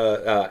that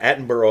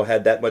Attenborough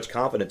had that much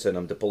confidence in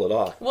him to pull it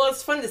off. Well,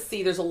 it's fun to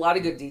see. There's a lot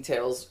of good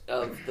details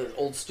of the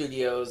old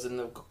studios and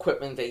the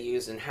equipment they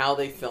used and how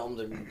they filmed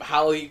and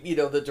how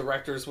the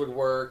directors would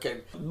work.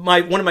 And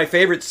one of my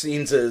favorite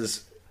scenes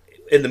is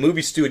in the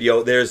movie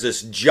studio. There's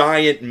this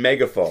giant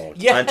megaphone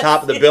on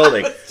top of the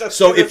building.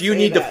 So if you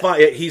need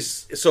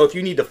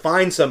to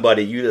find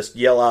somebody, you just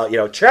yell out,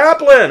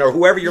 Chaplin or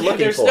whoever you're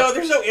looking for.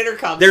 There's no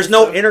intercom. There's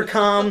no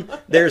intercom.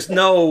 There's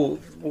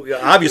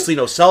obviously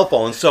no cell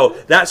phone. So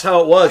that's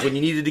how it was when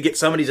you needed to get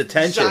somebody's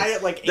attention.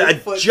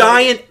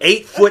 Giant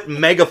 8-foot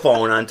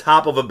megaphone on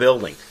top of a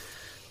building.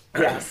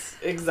 Yes,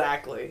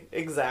 exactly.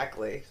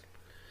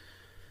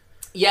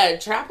 Yeah,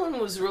 Chaplin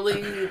was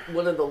really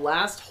one of the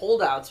last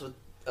holdouts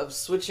of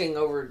switching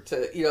over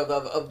to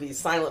of these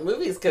silent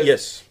movies,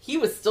 because he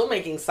was still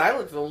making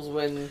silent films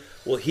when.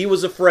 Well, he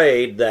was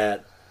afraid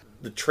that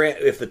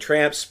if the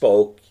Tramp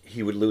spoke,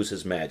 he would lose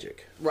his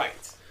magic. Right.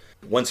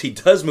 Once he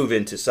does move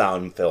into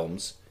sound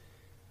films,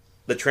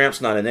 the Tramp's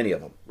not in any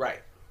of them.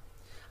 Right.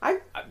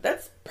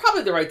 That's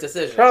probably the right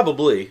decision.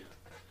 Probably.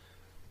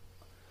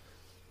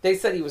 They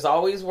said he was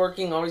always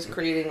working, always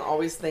creating,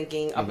 always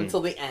thinking. Up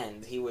until the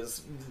end, he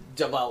was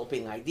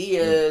developing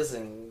ideas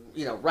and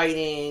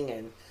writing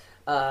and.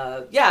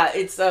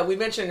 It's we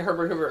mentioned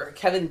Herbert Hoover.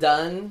 Kevin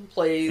Dunn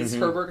plays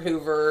Herbert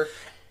Hoover.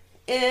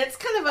 And it's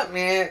kind of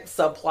a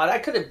subplot. I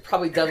could have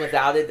probably done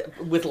without it,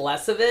 with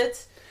less of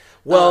it.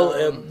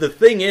 Well, the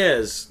thing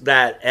is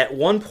that at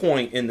one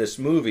point in this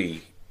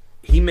movie,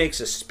 he makes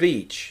a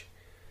speech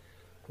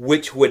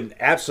which would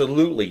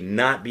absolutely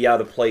not be out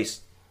of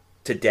place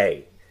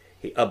today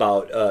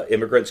about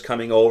immigrants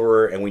coming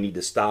over and we need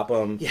to stop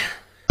them. Yeah.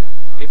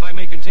 If I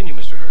may continue,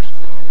 Mr. Hearst,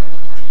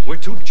 we're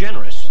too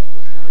generous.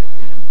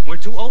 We're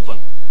too open.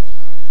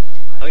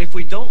 If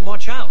we don't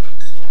watch out,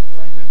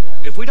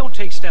 if we don't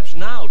take steps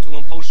now to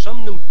impose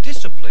some new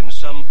discipline,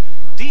 some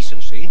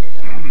decency,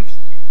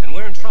 then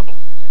we're in trouble.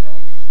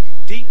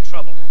 Deep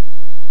trouble.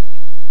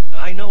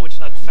 I know it's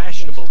not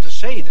fashionable to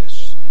say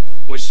this.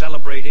 We're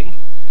celebrating.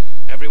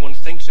 Everyone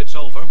thinks it's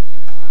over.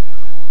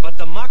 But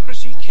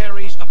democracy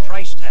carries a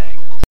price tag.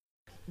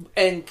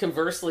 And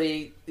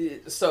conversely,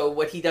 so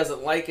what he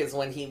doesn't like is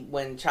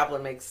when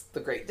Chaplin makes The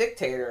Great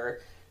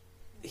Dictator,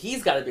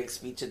 he's got a big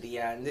speech at the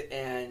end,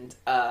 and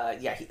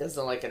he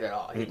doesn't like it at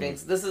all. He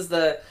thinks this is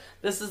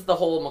the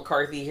whole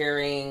McCarthy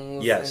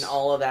hearings and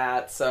all of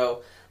that.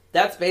 So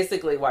that's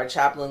basically why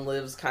Chaplin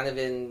lives kind of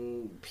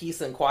in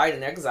peace and quiet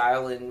and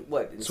exile in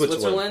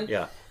Switzerland.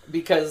 Yeah,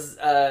 because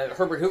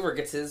Herbert Hoover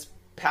gets his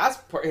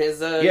passport,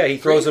 he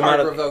throws him out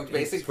of revoked.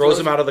 Basically, throws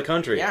him out of the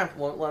country. Yeah,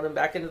 won't let him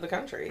back into the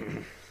country.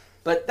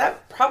 But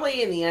that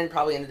probably in the end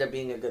ended up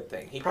being a good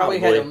thing. He probably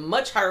had a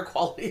much higher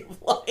quality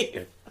of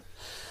life.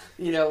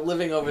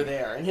 Living over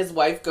there. And his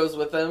wife goes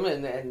with him,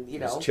 and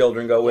his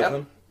children go with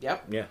him.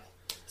 Yep. Yeah.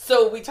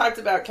 So we talked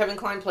about Kevin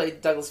Kline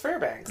played Douglas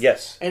Fairbanks.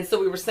 Yes. And so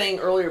we were saying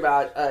earlier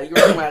about, you were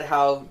talking about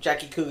how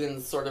Jackie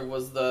Coogan sort of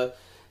was the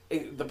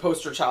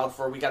poster child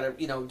for we got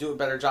to, do a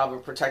better job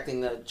of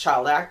protecting the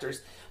child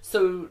actors.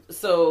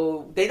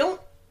 So they don't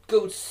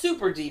go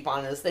super deep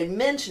on this. They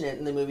mention it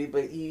in the movie,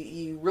 but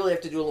you really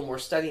have to do a little more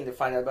studying to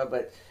find out about it.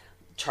 But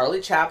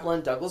Charlie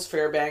Chaplin, Douglas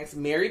Fairbanks,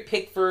 Mary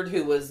Pickford,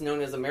 who was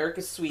known as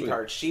America's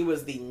Sweetheart. She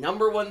was the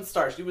 #1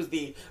 star. She was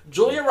the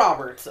Julia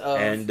Roberts of...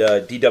 And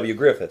D.W.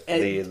 Griffith,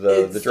 the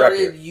director.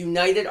 Started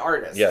United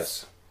Artists.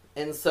 Yes.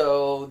 And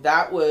so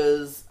that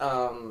was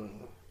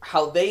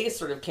how they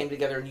sort of came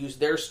together and used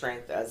their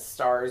strength as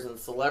stars and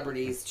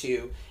celebrities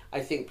to, I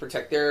think,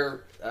 protect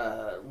their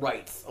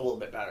rights a little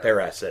bit better. Their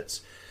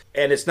assets.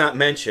 And it's not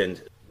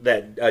mentioned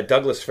that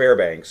Douglas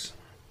Fairbanks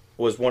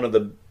was one of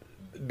the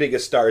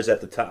biggest stars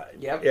at the time.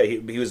 Yep. Yeah,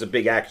 he was a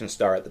big action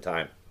star at the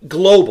time.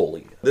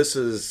 Globally, this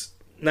is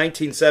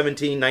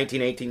 1917,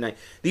 1918.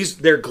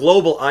 They're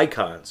global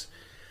icons.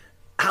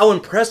 How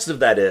impressive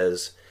that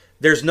is.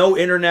 There's no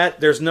internet.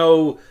 There's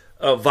no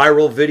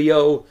viral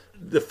video.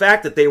 The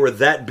fact that they were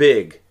that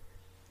big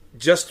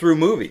just through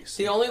movies.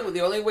 The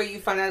only way you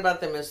find out about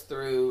them is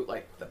through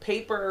like the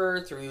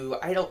paper, through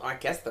I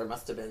guess there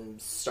must have been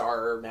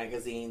Star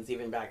magazines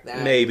even back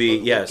then.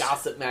 Maybe, yes.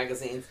 Gossip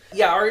magazines.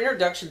 Yeah, our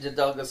introduction to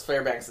Douglas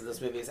Fairbanks in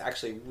this movie is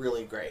actually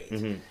really great.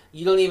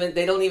 Mm-hmm.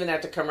 They don't even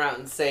have to come out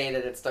and say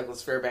that it's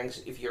Douglas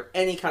Fairbanks. If you're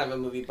any kind of a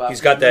movie buff,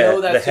 he's got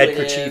the head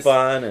kerchief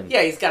on, and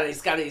yeah, he's got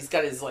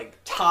his like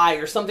tie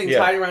or something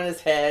tied around his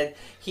head.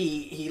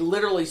 He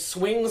literally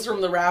swings from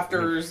the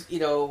rafters,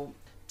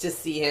 to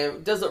see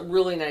him. Does a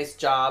really nice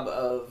job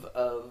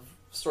of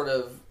sort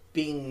of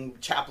being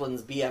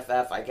Chaplin's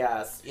BFF, I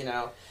guess.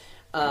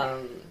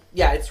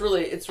 It's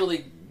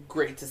really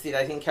great to see that.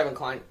 I think Kevin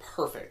Kline,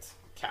 perfect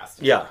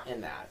casting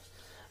in that.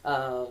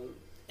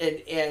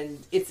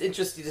 And it's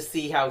interesting to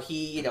see how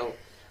he,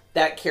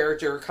 that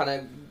character kind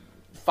of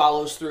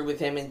follows through with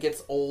him and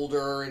gets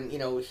older, and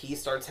he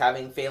starts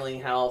having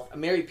failing health.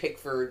 Mary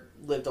Pickford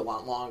lived a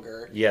lot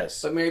longer.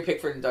 Yes. But Mary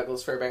Pickford and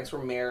Douglas Fairbanks were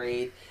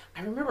married.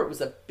 I remember it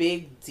was a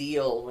big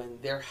deal when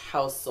their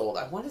house sold.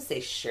 I want to say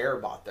Cher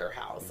bought their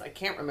house. I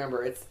can't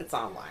remember. It's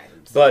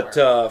online somewhere.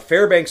 But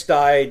Fairbanks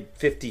died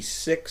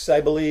 56,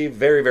 I believe.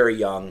 Very, very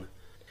young.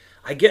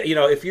 I get,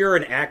 if you're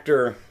an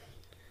actor...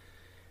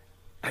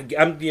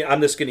 I'm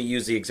just going to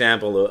use the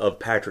example of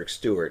Patrick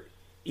Stewart.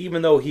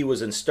 Even though he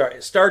was in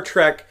Star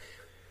Trek...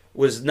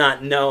 was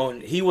not known.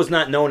 He was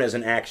not known as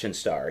an action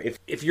star.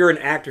 If you're an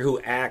actor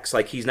who acts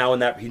like he's now in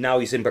that, now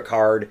he's in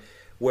Picard,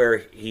 where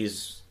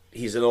he's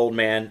an old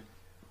man.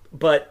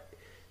 But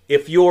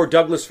if you're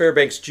Douglas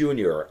Fairbanks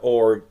Jr.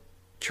 or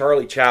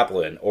Charlie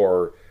Chaplin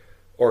or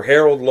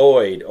Harold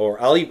Lloyd or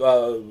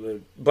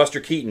Buster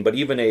Keaton, but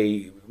even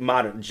a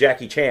modern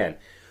Jackie Chan,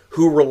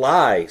 who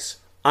relies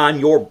on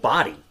your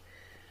body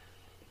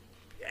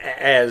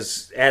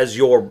as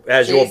your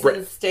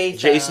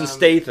Jason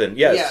Statham,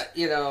 yes.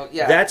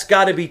 Yeah, That's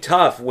got to be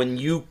tough when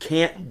you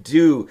can't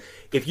do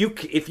if you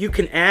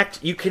can act,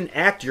 you can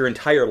act your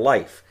entire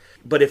life.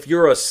 But if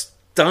you're a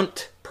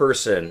stunt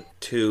person,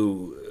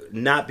 to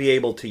not be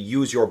able to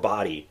use your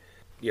body,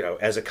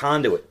 as a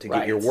conduit to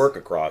get your work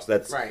across,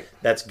 that's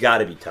got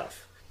to be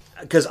tough.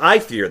 Because I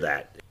fear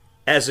that.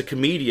 As a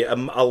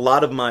comedian, a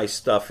lot of my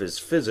stuff is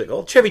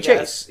physical. Chevy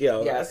Chase,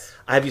 Yes.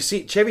 Have you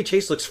seen Chevy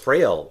Chase? Looks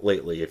frail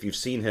lately. If you've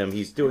seen him,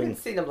 he's doing. I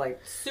haven't seen him like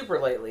super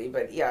lately,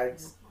 but yeah,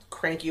 it's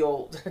cranky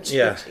old.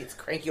 It's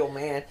cranky old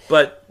man.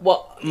 But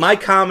my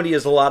comedy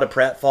is a lot of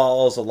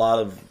pratfalls, a lot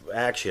of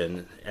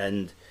action,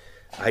 and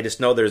I just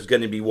know there's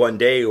going to be one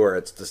day where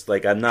it's just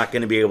like I'm not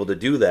going to be able to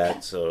do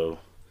that. So.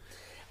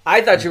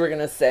 I thought you were going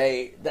to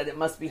say that it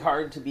must be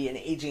hard to be an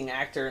aging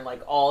actor and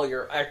like all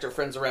your actor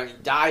friends around you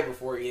die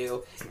before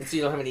you, and so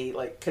you don't have any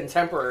like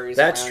contemporaries.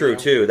 That's true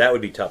too. That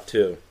would be tough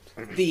too.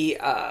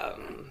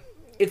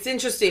 It's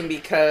interesting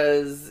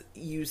because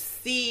you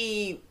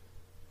see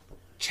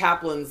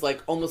Chaplin's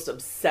like almost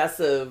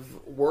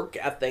obsessive work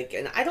ethic,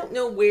 and I don't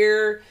know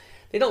where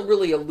they don't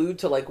really allude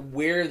to like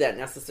where that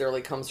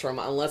necessarily comes from,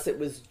 unless it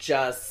was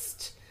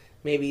just.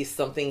 Maybe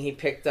something he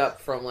picked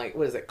up from, like,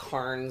 what is it,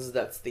 Carnes?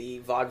 That's the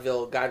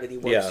vaudeville guy that he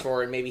works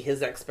for, and maybe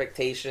his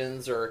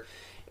expectations, or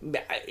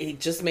it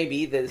just may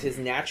be that his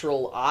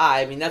natural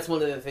eye. I mean, that's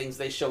one of the things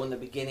they show in the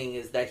beginning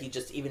is that he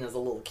just, even as a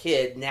little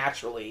kid,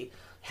 naturally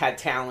had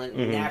talent,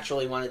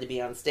 naturally wanted to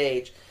be on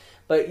stage.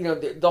 But,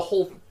 the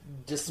whole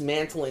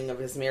dismantling of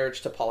his marriage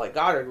to Paulette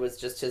Goddard was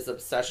just his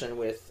obsession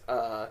with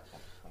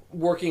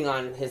working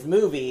on his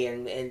movie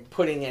and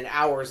putting in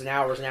hours and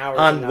hours and hours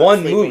on and one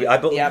sleeping. movie. I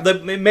believe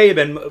it may have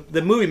been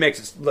the movie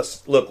makes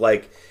it look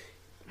like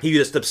he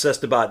just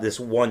obsessed about this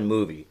one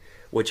movie,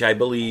 which I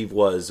believe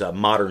was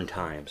Modern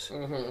Times.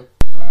 Mm-hmm.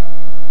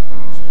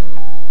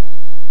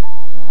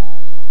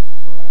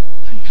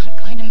 We're not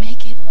going to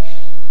make it.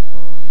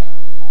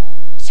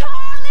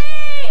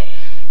 Charlie!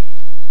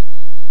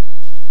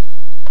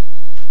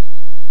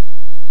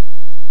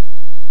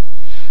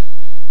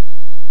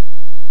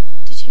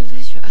 Did you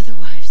lose your other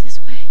wives this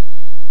way?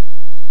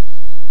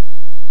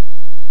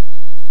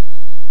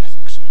 I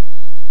think so.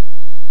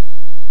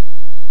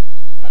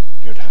 But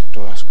you'd have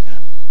to ask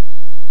them.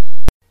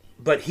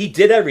 But he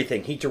did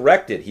everything. He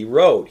directed, he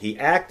wrote, he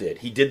acted,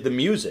 he did the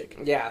music.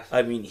 Yeah.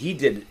 I mean, he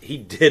did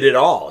it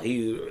all.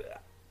 He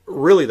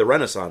really the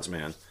Renaissance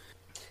man.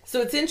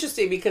 So it's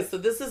interesting because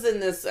this is in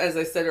this, as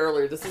I said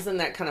earlier, this is in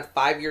that kind of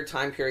 5-year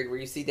time period where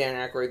you see Dan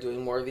Aykroyd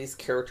doing more of these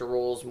character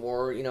roles,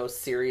 more,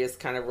 serious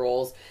kind of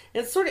roles.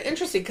 And it's sort of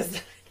interesting because I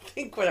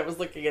think when I was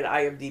looking at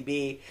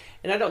IMDb,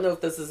 and I don't know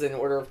if this is in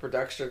order of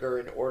production or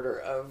in order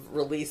of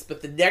release,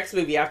 but the next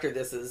movie after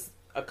this is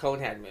a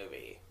Conehead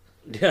movie.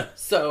 Yeah.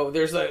 So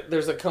there's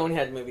a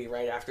Conehead movie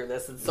right after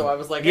this, and so I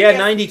was like, yeah,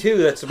 92.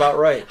 That's about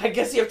right. I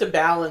guess you have to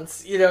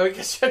balance, I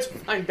guess you have to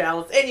find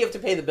balance, and you have to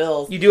pay the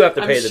bills. You do have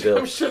to pay the bills.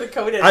 I'm sure the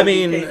Conehead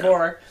movie paid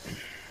more.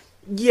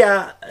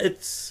 Yeah,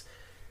 it's.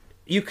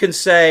 You can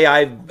say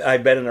I've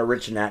been in a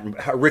Richard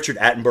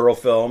Attenborough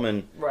film,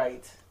 and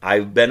right.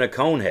 I've been a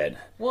Conehead.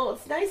 Well,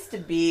 it's nice to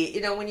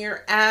be, when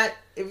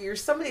if you're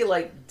somebody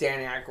like Dan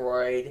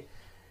Aykroyd,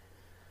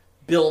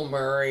 Bill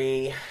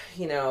Murray,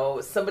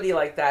 somebody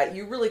like that,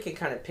 you really can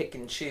kind of pick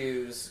and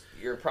choose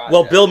your project.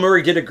 Well, Bill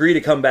Murray did agree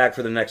to come back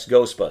for the next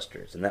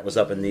Ghostbusters, and that was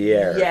up in the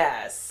air.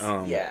 Yes,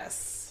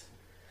 yes.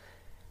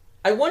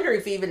 I wonder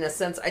if even in a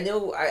sense,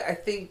 I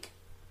think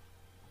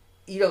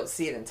you don't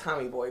see it in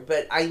Tommy Boy,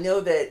 but I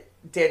know that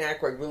Dan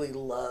Aykroyd really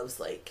loves,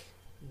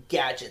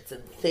 gadgets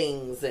and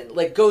things, and,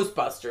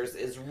 Ghostbusters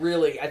is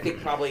really, I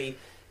think, probably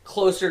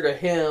closer to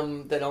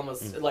him than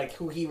almost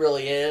who he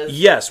really is.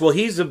 Yes, well,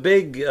 he's a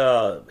big.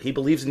 He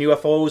believes in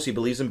UFOs. He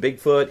believes in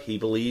Bigfoot. He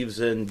believes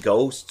in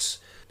ghosts.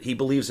 He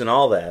believes in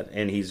all that,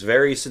 and he's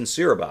very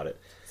sincere about it.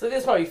 So it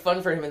is probably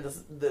fun for him in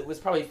this. It was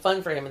probably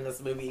fun for him in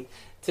this movie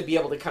to be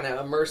able to kind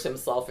of immerse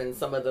himself in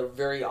some of the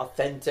very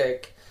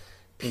authentic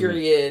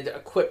period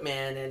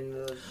equipment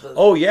and.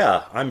 Oh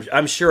yeah,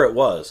 I'm sure it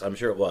was. I'm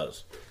sure it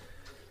was.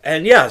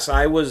 And yes,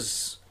 I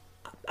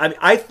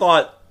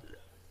thought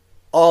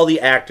all the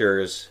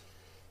actors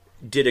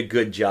did a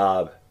good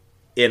job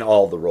in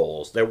all the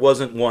roles. There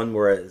wasn't one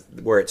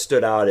where it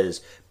stood out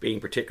as being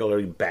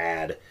particularly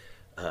bad.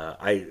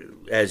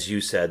 As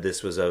you said,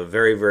 this was a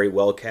very, very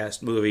well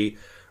cast movie.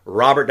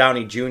 Robert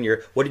Downey Jr.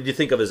 What did you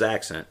think of his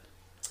accent?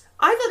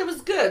 I thought it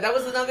was good. That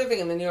was another thing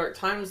in the New York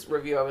Times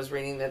review I was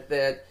reading that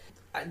they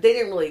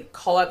didn't really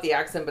call out the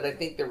accent, but I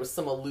think there was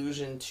some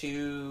allusion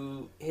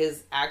to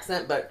his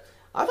accent. But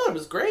I thought it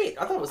was great.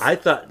 I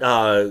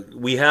thought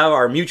we have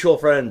our mutual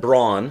friend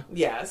Braun.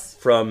 Yes.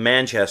 From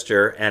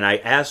Manchester, and I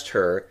asked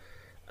her.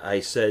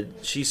 I said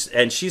she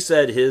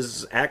said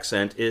his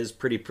accent is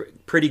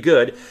pretty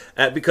good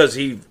because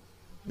he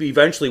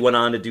eventually went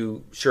on to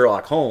do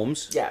Sherlock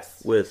Holmes.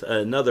 Yes. With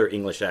another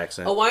English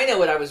accent. Oh, I know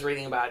what I was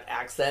reading about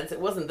accents. It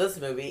wasn't this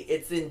movie.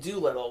 It's in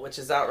Doolittle, which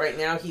is out right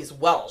now. He's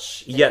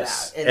Welsh.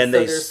 Yes. And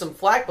so there's some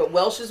flack, but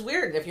Welsh is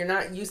weird. And if you're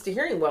not used to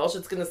hearing Welsh,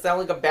 it's going to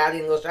sound like a bad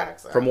English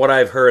accent. From what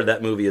I've heard,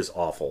 that movie is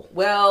awful.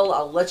 Well,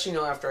 I'll let you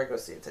know after I go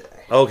see it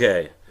today.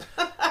 Okay.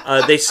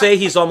 They say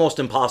he's almost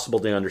impossible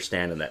to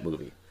understand in that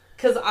movie.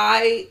 Because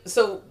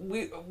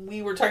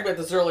we were talking about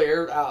this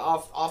earlier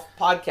off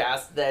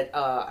podcast that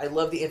I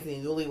loved the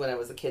Anthony Newley when I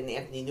was a kid, and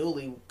Anthony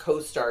Newley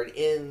co-starred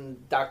in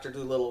Dr.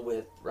 Dolittle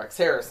with Rex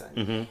Harrison,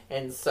 mm-hmm.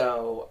 and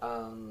so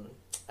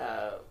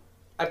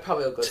I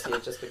probably will go see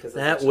it just because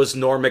that was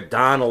Norm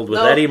Macdonald with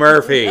Eddie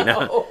Murphy.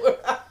 No.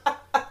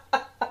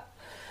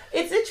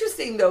 It's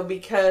interesting though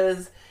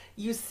because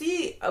you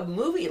see a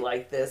movie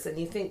like this and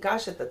you think,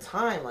 gosh, at the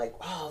time,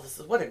 wow, this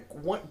is what a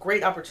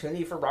great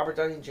opportunity for Robert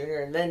Downey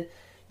Jr. And then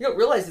you don't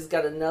realize he's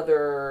got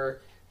another,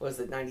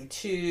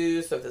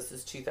 92? So this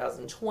is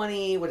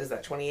 2020. What is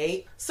that,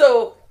 28?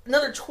 So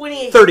another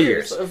 28 30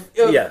 years of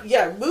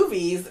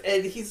movies,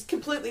 and he's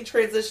completely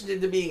transitioned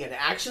into being an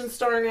action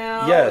star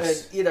now.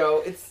 Yes. And,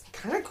 it's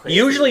kind of crazy.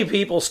 Usually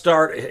people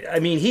start,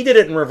 he did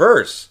it in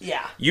reverse.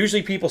 Yeah.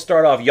 Usually people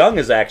start off young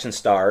as action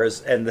stars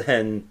and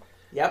then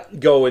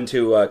go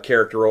into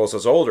character roles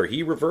as older.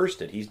 He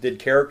reversed it. He did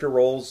character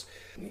roles.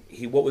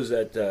 What was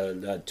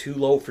that, Too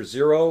Low for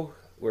Zero?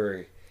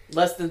 Where...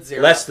 Less Than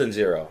Zero. Less Than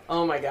Zero.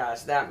 Oh my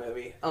gosh, that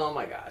movie. Oh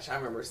my gosh, I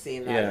remember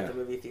seeing that at the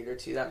movie theater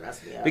too. That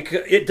messed me up.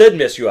 Because it did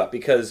mess you up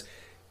because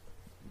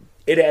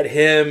it had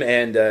him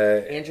and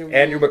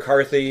Andrew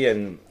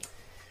McCarthy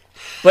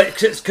but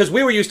because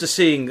we were used to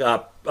seeing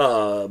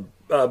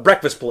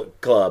Breakfast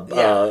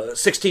Club,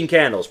 16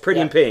 Candles, Pretty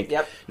in Pink.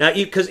 Yep. Now,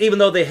 because even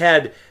though they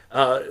had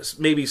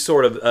maybe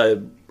sort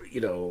of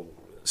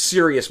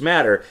serious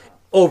matter,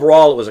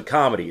 overall it was a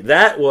comedy.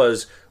 That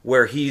was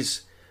where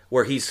he's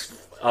where he's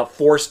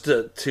forced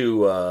to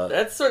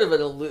that sort of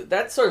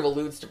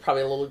alludes to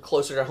probably a little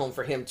closer to home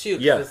for him too.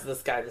 Because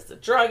this guy is a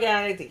drug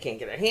addict. He can't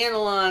get a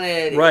handle on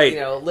it. Right.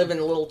 He's, living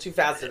a little too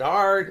fast and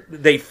hard.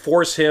 They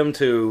force him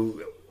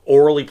to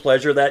orally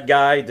pleasure that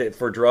guy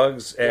for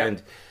drugs,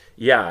 and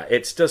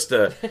it's just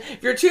a.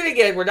 If you're tuning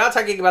in, we're not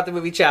talking about the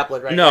movie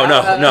Chaplin right now.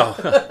 No.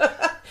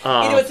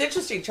 It's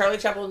interesting. Charlie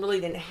Chaplin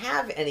really didn't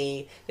have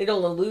any. They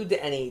don't allude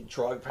to any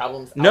drug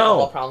problems, No.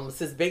 alcohol problems.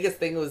 His biggest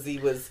thing was he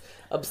was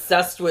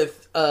obsessed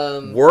with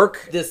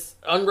work, this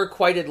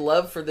unrequited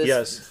love for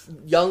this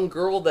young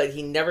girl that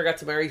he never got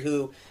to marry.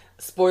 Who,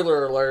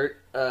 spoiler alert,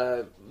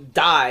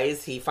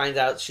 dies. He finds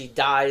out she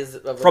dies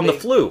from the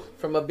flu,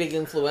 from a big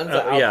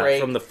influenza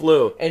outbreak. From the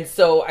flu. And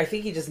so I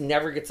think he just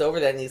never gets over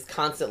that, and he's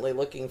constantly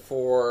looking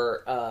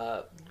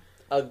for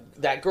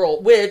that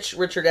girl, which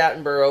Richard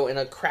Attenborough, in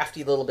a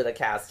crafty little bit of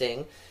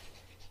casting,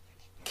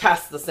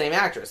 casts the same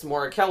actress.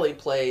 Maura Kelly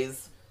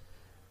plays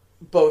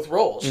both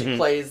roles. She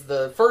plays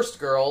the first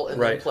girl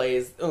and then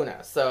plays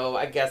Una. So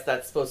I guess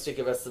that's supposed to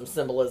give us some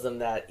symbolism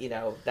that,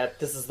 that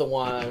this is the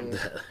one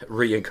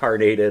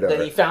reincarnated,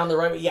 that he found the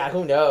right. Yeah,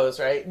 who knows,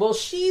 right? Well,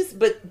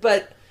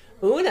 but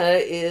Una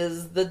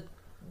is the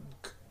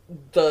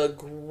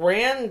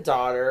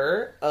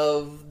granddaughter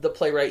of the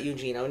playwright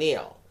Eugene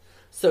O'Neill.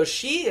 So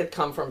she had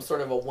come from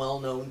sort of a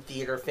well-known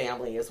theater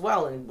family as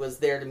well, and was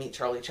there to meet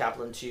Charlie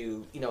Chaplin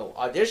to,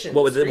 audition.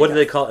 What did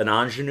they call it? An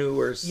ingenue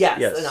or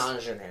yes, an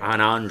ingenue.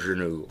 An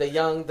ingenue. The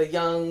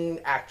young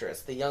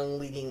actress, the young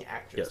leading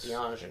actress, the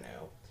ingenue.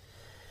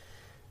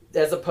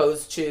 As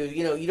opposed to,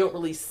 you don't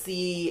really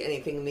see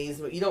anything in these.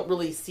 You don't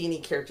really see any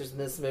characters in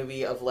this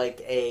movie of like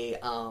a.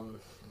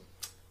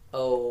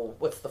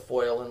 What's the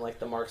foil in like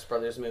the Marx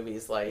Brothers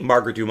movies? Like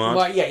Margaret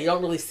Dumont. You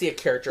don't really see a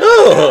character like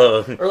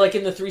that. Or like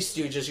in the Three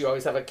Stooges, you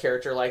always have a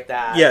character like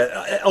that.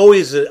 Yeah,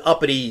 always an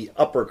uppity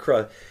upper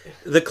crust.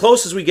 The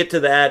closest we get to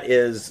that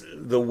is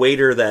the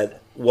waiter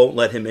that won't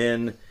let him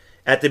in.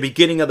 At the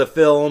beginning of the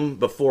film,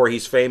 before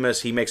he's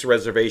famous, he makes a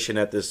reservation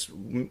at this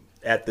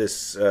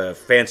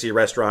fancy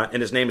restaurant,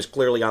 and his name is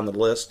clearly on the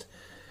list.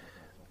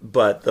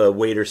 But the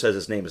waiter says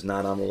his name is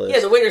not on the list.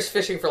 Yeah, the waiter's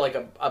fishing for like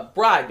a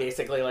bribe,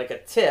 basically, like a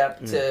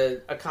tip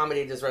to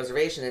accommodate his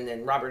reservation, and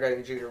then Robert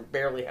Downey Jr.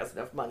 barely has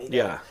enough money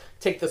to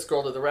take this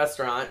girl to the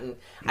restaurant. And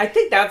I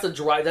think that's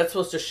that's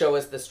supposed to show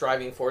us this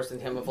driving force in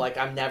him of like,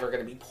 I'm never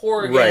going to be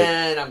poor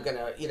again. I'm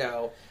gonna,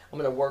 I'm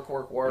gonna work.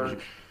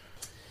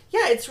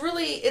 Yeah,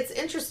 it's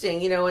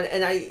interesting,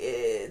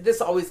 and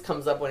this always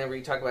comes up whenever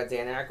you talk about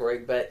Dan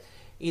Aykroyd, but.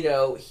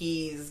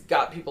 He's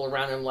got people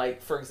around him,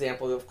 like, for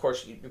example, of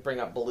course, you bring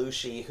up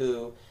Belushi,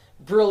 who,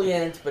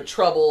 brilliant but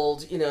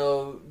troubled, Dan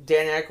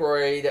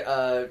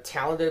Aykroyd,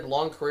 talented,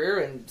 long career,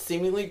 and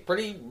seemingly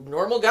pretty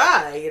normal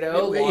guy,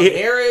 long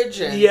marriage.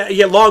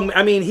 And... long,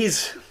 I mean,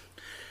 he's,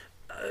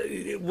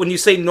 when you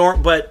say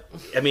normal, but,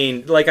 I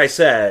mean, like I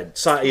said,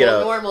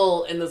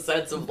 normal in the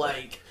sense of,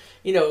 like,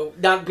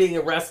 not being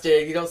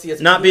arrested, you don't see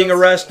his... Not being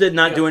arrested,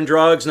 not doing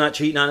drugs, not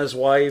cheating on his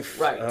wife.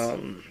 Right,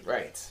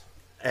 right.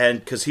 And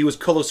because he was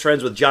close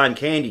friends with John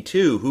Candy,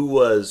 too, who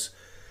was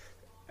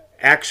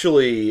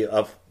actually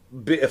a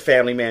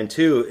family man,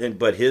 too,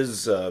 but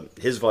his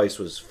vice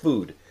was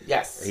food.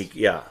 Yes.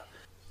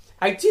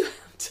 I do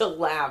have to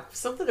laugh.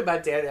 Something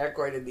about Dan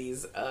Aykroyd in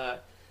these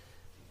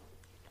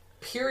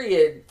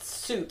period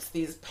suits,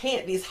 these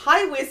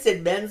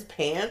high-waisted men's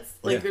pants.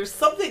 Like, there's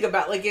something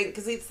about, like,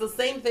 because it's the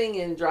same thing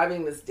in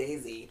Driving Miss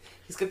Daisy.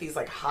 He's got these,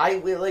 like,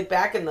 like,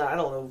 back in the,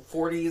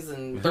 40s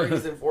and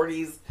 30s and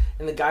 40s,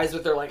 and the guys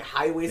with their, like,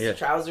 high-waisted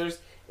trousers.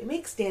 It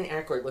makes Dan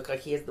Aykroyd look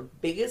like he has the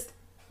biggest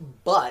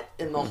butt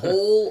in the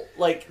whole,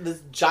 like,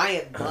 this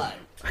giant butt.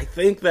 I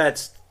think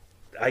that's,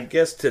 I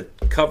guess, to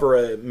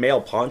cover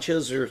male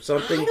paunches or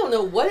something. I don't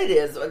know what it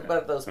is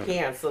about those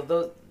pants.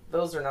 So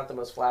those are not the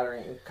most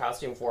flattering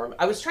costume for him.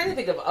 I was trying to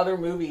think of other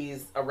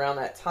movies around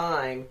that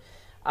time.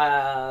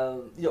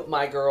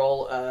 My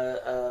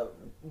Girl,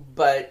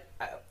 but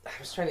I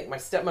was trying to think. My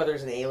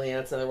Stepmother's an Alien.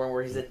 That's another one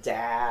where he's a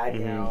dad,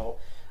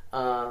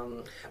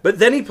 But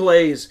then he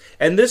plays,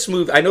 and this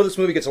movie, I know this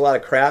movie gets a lot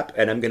of crap,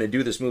 and I'm going to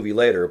do this movie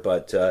later,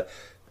 but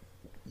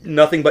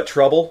Nothing But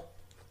Trouble.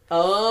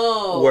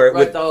 Oh,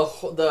 right, the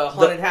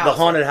haunted house. The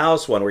haunted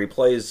house one where he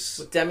plays...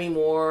 With Demi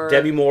Moore,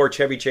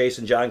 Chevy Chase,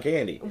 and John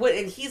Candy. What,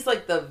 and he's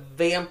like the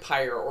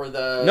vampire or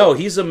the... No,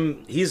 he's a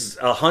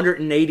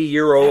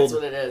 180-year-old... That's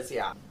what it is,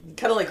 yeah.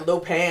 Kind of like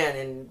Lopan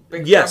and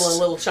Big Trouble in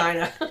Little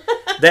China.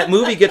 That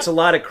movie gets a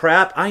lot of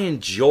crap. I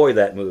enjoy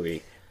that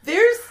movie.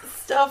 There's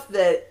stuff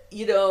that,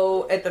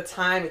 at the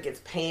time it gets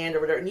panned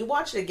or whatever, and you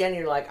watch it again and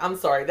you're like, I'm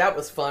sorry, that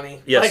was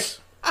funny. Yes.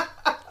 Like,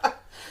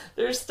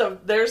 there's some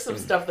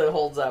stuff that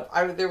holds up.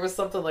 There was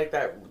something like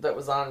that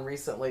was on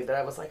recently that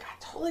I was like, I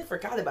totally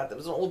forgot about that. It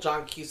was an old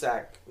John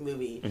Cusack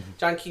movie.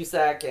 John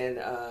Cusack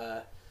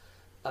and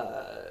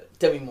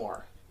Demi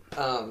Moore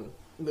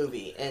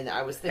movie. And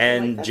I was thinking...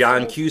 And like,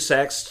 John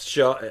Cusack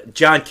starred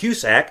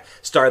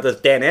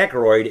with Dan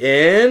Aykroyd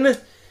in...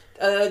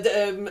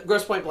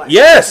 Grosse Pointe Blank.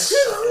 Yes!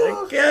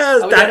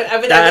 Yes! I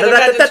would have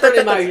had to turn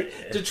in my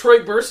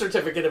Detroit birth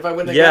certificate if I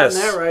wouldn't have gotten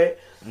that right.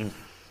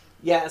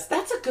 Yes,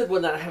 that's a good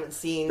one that I haven't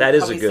seen. That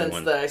is a probably good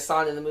since one. I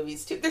saw it in the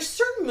movies too. There's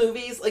certain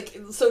movies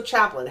so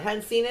Chaplin.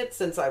 Hadn't seen it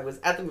since I was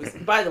at the movies.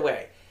 By the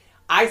way,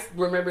 I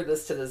remember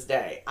this to this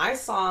day. I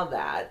saw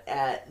that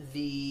at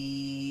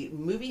the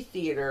movie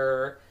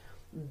theater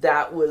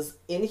that was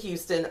in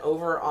Houston,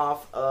 over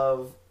off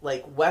of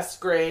like West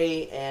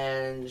Gray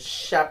and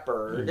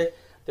Shepherd.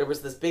 There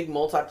was this big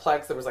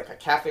multiplex. There was like a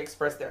Cafe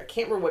Express there. I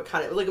can't remember what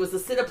kind of, like it was the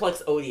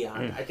Cineplex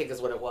Odeon, I think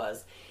is what it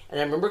was. And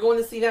I remember going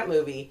to see that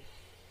movie.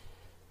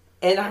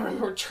 And I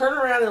remember turning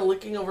around and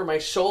looking over my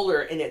shoulder,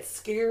 and it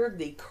scared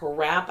the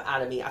crap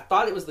out of me. I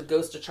thought it was the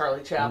ghost of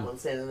Charlie Chaplin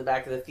standing in the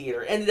back of the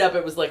theater. Ended up,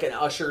 it was like an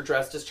usher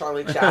dressed as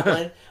Charlie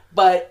Chaplin.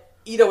 But,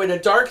 you know, in a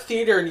dark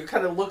theater, and you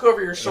kind of look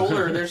over your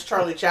shoulder, and there's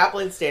Charlie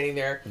Chaplin standing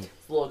there. It's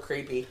a little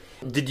creepy.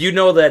 Did you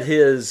know that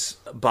his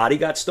body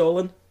got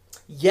stolen?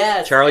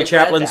 Yes, Charlie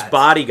Chaplin's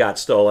body got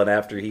stolen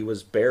after he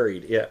was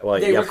buried. Yeah, well,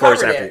 They yeah, of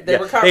course, recovered after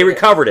it. they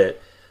recovered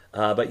it.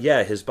 But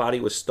yeah, his body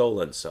was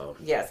stolen. So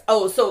yes.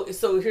 Oh, so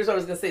here's what I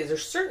was gonna say: is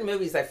there's certain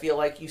movies I feel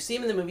like you see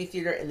them in the movie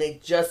theater and they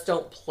just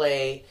don't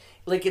play.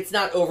 Like it's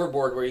not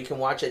Overboard where you can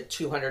watch it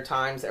 200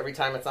 times every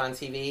time it's on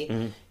TV.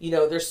 Mm-hmm. You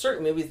know, there's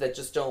certain movies that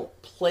just don't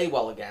play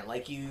well again.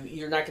 Like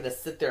you're not gonna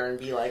sit there and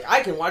be like,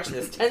 I can watch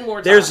this 10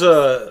 more times. there's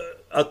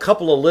a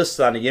couple of lists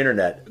on the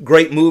internet,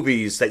 great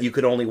movies that you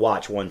could only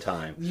watch one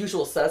time.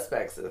 Usual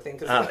Suspects, I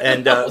think.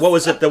 And what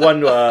was it? The one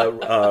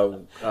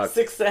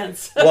Sixth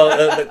Sense.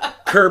 Well, the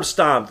Curb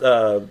Stomp,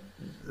 the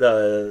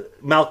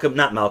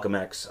not Malcolm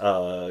X,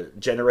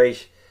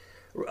 Generation.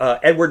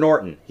 Edward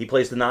Norton. He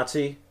plays the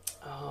Nazi.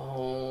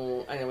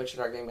 Oh, I know what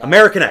you're talking about.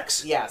 American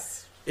X.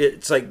 Yes.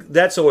 It's like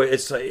that's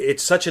always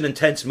it's such an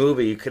intense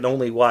movie. You can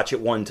only watch it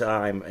one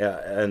time,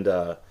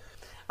 and.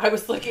 I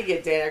was looking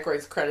at Dan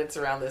Aykroyd's credits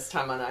around this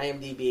time on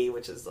IMDb,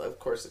 which is, of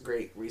course, a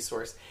great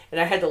resource.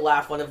 And I had to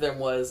laugh. One of them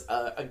was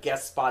a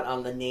guest spot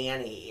on The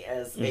Nanny.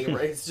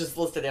 It's just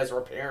listed as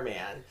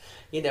repairman,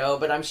 you know.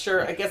 But I'm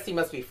sure, I guess he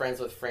must be friends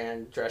with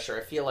Fran Drescher.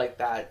 I feel like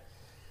that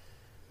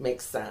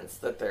makes sense,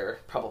 that they're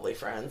probably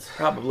friends.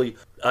 Probably.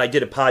 I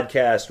did a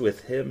podcast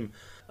with him,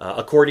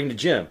 according to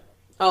Jim.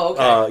 Oh,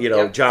 okay.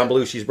 Yep. John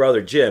Belushi's brother,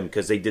 Jim,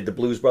 because they did the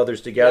Blues Brothers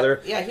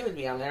together. Yep. Yeah, he would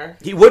be on there.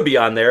 He would be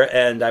on there,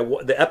 and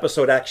the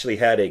episode actually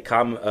had a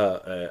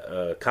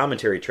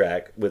commentary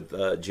track with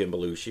Jim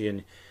Belushi,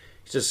 and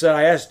he just said,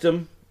 I asked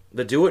him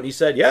to do it, and he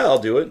said, yeah, I'll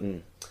do it.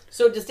 And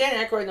so does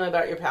Dan Aykroyd know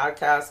about your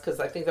podcast? Because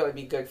I think that would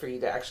be good for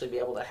you to actually be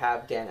able to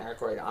have Dan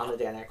Aykroyd on the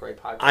Dan Aykroyd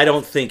podcast. I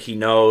don't think he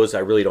knows. I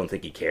really don't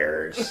think he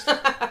cares.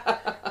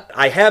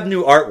 I have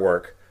new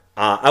artwork.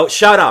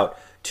 Shout out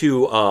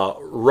to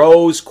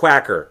Rose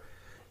Quacker.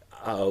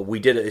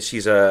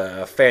 She's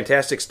a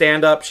fantastic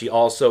stand-up. She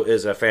also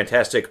is a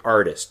fantastic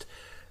artist.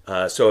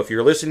 So if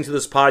you're listening to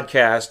this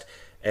podcast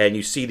and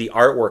you see the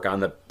artwork on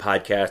the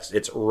podcast,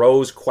 it's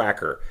Rose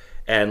Quacker.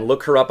 And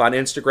look her up on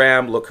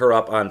Instagram, look her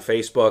up on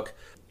Facebook.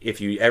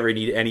 If you ever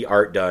need any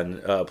art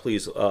done,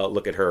 please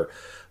look at her.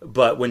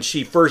 But when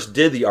she first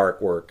did the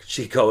artwork,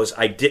 she goes,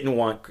 I don't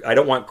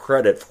want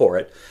credit for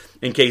it.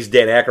 In case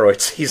Dan Aykroyd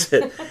sees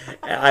it,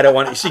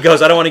 She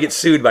goes, I don't want to get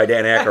sued by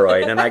Dan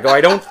Aykroyd, and I go, I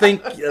don't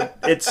think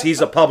he's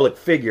a public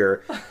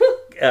figure.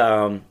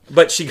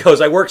 But she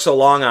goes, I worked so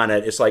long on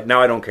it, it's like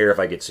now I don't care if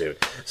I get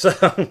sued. So,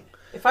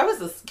 if I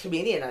was a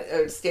comedian,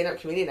 a stand-up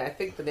comedian, I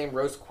think the name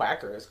Rose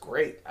Quacker is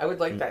great. I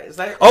would like that. Is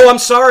that? Oh, I'm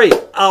sorry.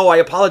 Oh, I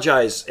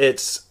apologize.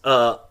 It's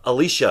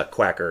Alicia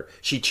Quacker.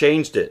 She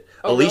changed it.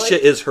 Oh, Alicia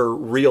really? is her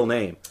real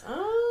name.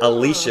 Oh.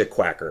 Alicia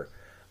Quacker.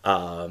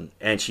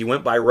 And she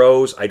went by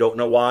Rose. I don't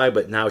know why,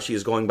 but now she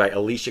is going by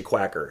Alicia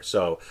Quacker.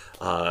 So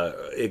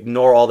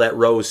ignore all that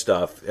Rose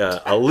stuff.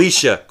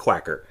 Alicia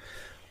Quacker.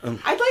 I'd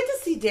like to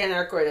see Dan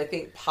Aykroyd, I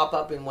think, pop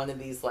up in one of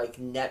these like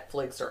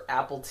Netflix or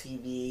Apple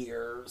TV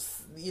or,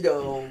 you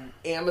know,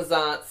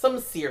 Amazon, some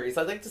series.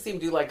 I'd like to see him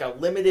do like a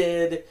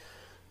limited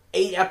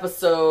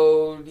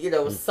 8-episode, you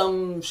know,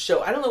 some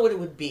show. I don't know what it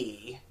would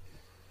be.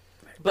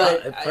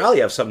 But it probably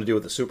have something to do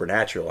with the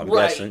supernatural, I'm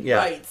guessing. Yeah.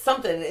 Right,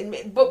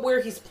 something. But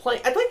where he's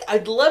playing,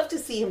 I'd love to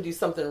see him do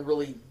something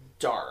really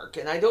dark.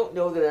 And I don't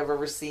know that I've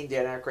ever seen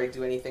Dan Aykroyd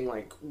do anything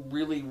like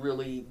really,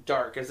 really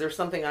dark. Is there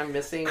something I'm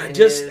missing? As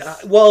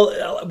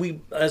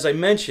I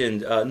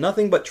mentioned,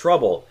 Nothing But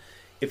Trouble.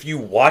 If you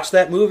watch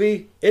that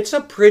movie, it's a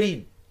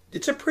pretty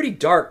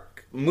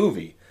dark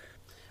movie.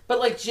 But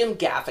like Jim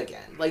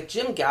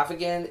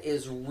Gaffigan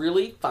is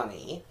really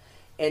funny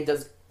and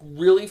does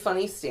really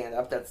funny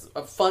stand-up that's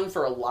fun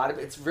for a lot of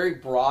it's very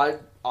broad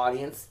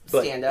audience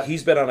stand-up.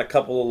 He's been on a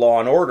couple of Law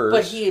and Orders.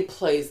 But he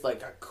plays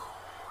like a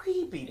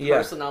creepy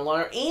person on Law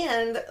and Order,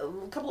 and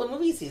a couple of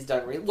movies he's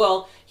done.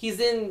 Well,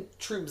 he's in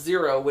Troop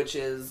Zero, which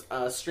is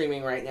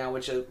streaming right now,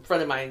 which a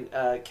friend of mine,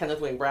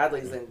 Kenneth Wayne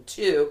Bradley's in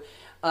too.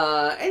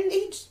 And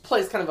he just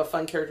plays kind of a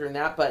fun character in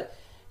that, but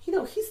you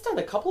know, he's done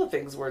a couple of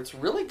things where it's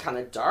really kind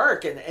of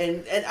dark, and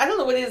I don't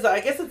know what it is. I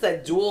guess it's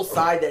that dual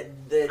side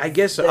that I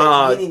guess yin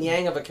and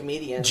yang of a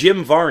comedian.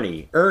 Jim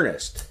Varney,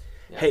 Ernest,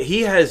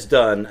 he has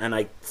done, and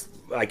I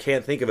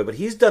can't think of it, but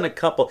he's done a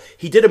couple.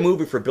 He did a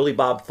movie for Billy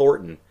Bob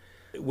Thornton,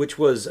 which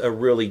was a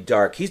really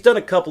dark. He's done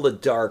a couple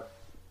of dark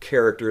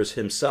characters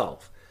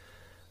himself.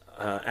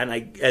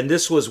 And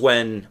this was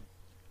when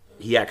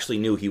he actually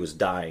knew he was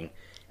dying,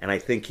 and I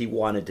think he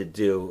wanted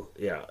to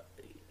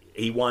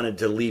he wanted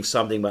to leave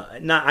something.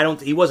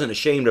 He wasn't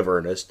ashamed of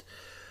Ernest,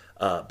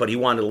 but he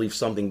wanted to leave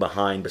something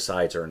behind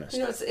besides Ernest.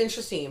 You know, it's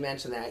interesting you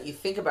mention that. You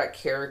think about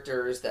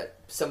characters that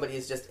somebody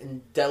is just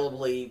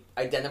indelibly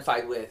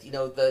identified with. You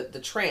know,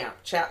 the tramp,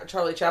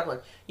 Charlie Chaplin.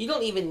 You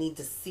don't even need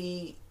to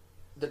see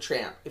the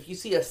tramp. If you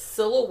see a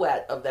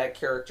silhouette of that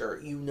character,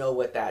 you know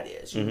what that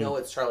is. You know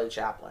it's Charlie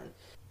Chaplin.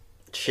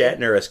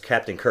 Shatner as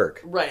Captain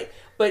Kirk. Right.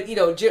 But, you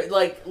know,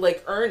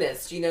 like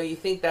Ernest, you know, you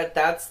think that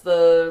that's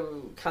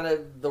the kind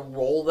of the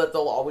role that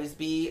they'll always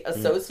be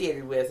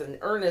associated with. And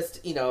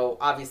Ernest, you know,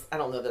 obviously, I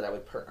don't know that I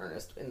would put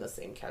Ernest in the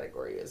same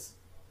category as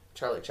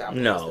Charlie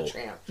Chaplin as the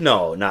tramp.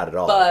 No, not at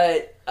all.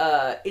 But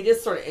it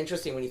is sort of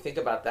interesting when you think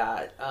about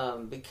that,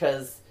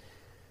 because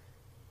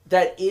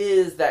that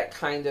is that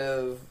kind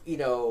of, you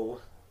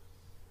know,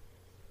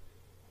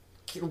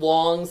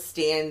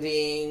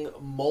 long-standing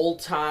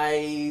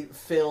multi-film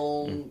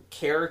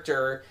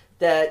character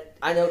that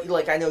I know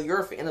you're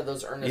a fan of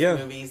those Ernest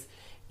movies,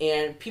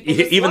 and people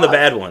even the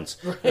bad ones.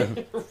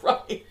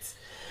 Right.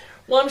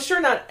 Well, I'm sure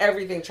not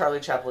everything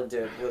Charlie Chaplin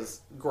did was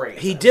great.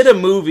 He did a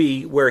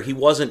movie where he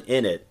wasn't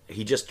in it;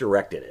 he just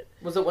directed it.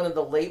 Was it one of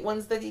the late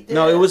ones that he did?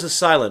 No, it was a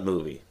silent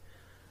movie.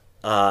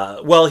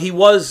 Well, he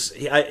was.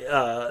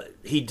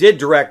 He did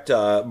direct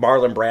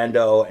Marlon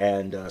Brando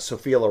and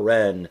Sophia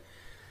Loren.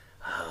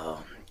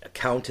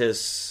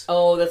 Countess.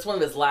 Oh, that's one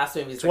of his last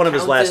movies. It's one of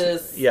his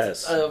last.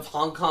 Yes. Of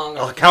Hong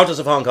Kong. Countess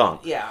of Hong Kong.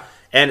 Yeah.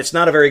 And it's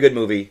not a very good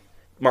movie.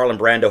 Marlon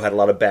Brando had a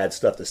lot of bad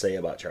stuff to say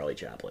about Charlie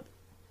Chaplin.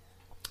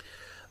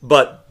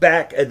 But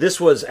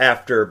this was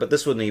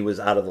when he was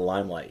out of the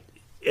limelight.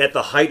 At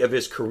the height of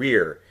his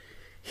career,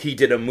 he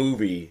did a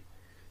movie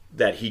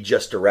that he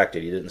just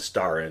directed. He didn't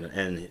star in,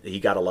 and he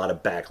got a lot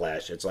of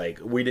backlash. It's like,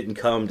 we didn't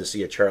come to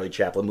see a Charlie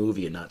Chaplin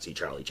movie and not see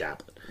Charlie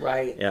Chaplin.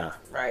 Right. Yeah.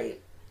 Right.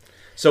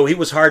 So it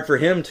was hard for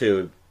him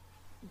to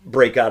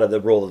break out of the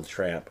role of the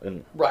tramp.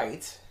 And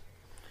right.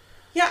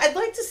 Yeah, I think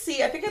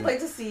I'd like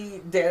to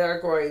see Dan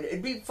Aykroyd.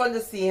 It'd be fun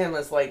to see him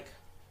as, like,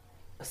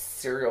 a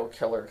serial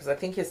killer, because I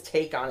think his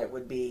take on it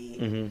would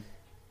be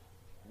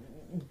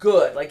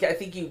good. Like, I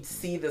think you'd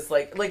see this,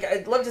 like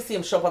I'd love to see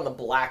him show up on the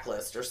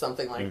Blacklist or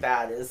something like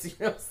that as, you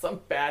know,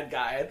 some bad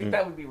guy. I think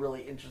that would be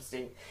really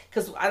interesting,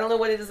 because I don't know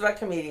what it is about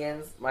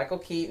comedians. Michael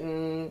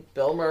Keaton,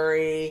 Bill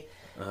Murray,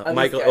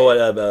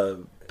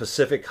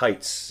 Pacific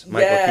Heights,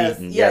 Michael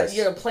Keaton. Yes,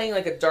 you know, playing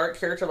like a dark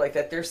character like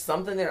that. There's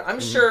something there. I'm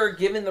sure,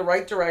 given the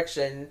right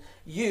direction,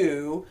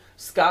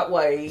 Scott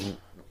White,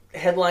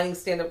 headlining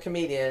stand-up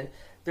comedian,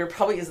 there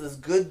probably is this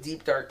good,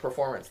 deep, dark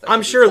performance.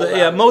 I'm sure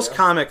that most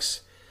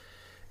comics,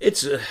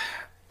 it's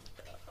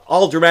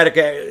all dramatic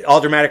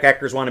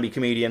actors want to be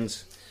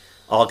comedians.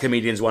 All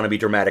comedians want to be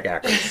dramatic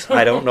actors.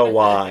 I don't know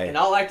why. And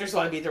all actors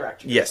want to be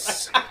directors.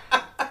 Yes,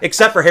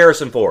 except for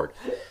Harrison Ford.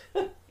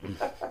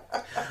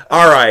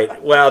 All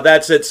right. Well,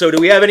 that's it. So, do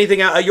we have anything?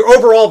 Your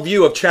overall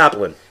view of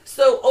Chaplin?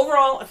 So,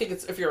 overall, I think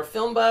if you're a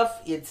film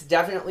buff, it's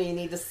definitely you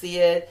need to see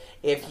it.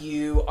 If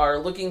you are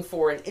looking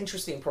for an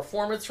interesting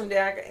performance from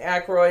Dan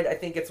Aykroyd, I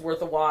think it's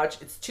worth a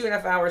watch. It's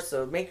 2.5 hours,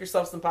 so make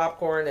yourself some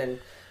popcorn and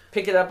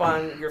pick it up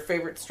on your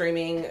favorite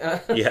streaming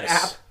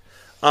app.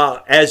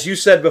 As you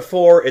said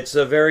before, it's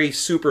a very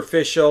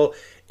superficial.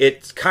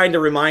 It kind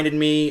of reminded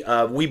me.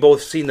 We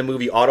both seen the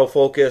movie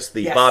Autofocus,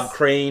 the Bob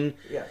Crane.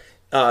 Yeah.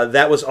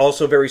 That was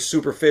also very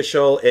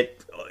superficial.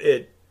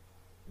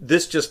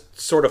 This just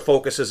sort of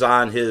focuses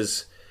on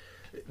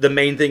the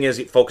main thing is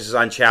it focuses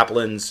on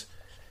Chaplin's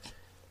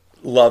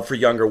love for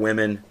younger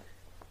women.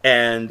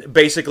 And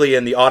basically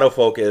in the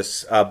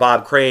Autofocus,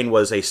 Bob Crane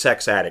was a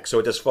sex addict. So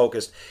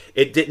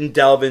it didn't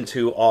delve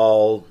into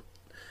all.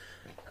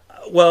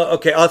 Well,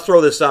 okay, I'll throw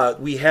this out.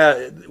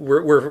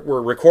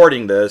 We're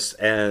recording this,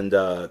 and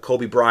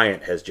Kobe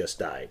Bryant has just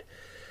died.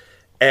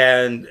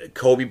 And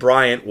Kobe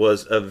Bryant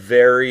was a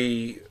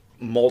very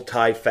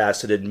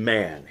multifaceted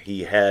man.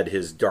 He had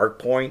his dark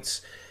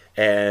points,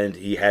 and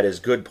he had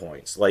his good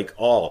points, like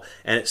all.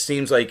 And it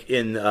seems like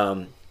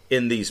in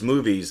these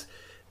movies,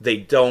 they're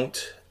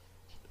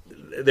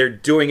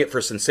doing it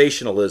for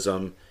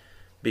sensationalism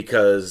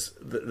because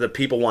the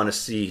people want to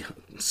see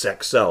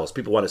sex sells.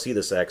 People want to see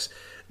the sex.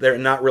 They're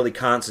not really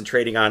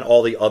concentrating on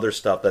all the other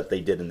stuff that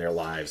they did in their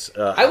lives.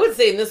 I would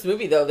say in this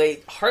movie, though, they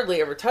hardly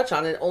ever touch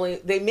on it.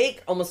 They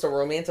make almost a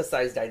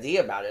romanticized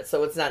idea about it,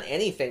 so it's not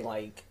anything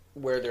like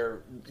where they're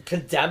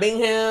condemning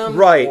him.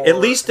 Right. At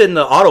least in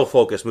the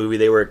Autofocus movie,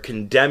 they were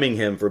condemning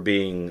him for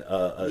being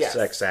a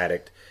sex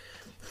addict.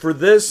 For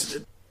this,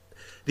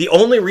 the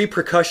only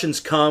repercussions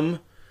come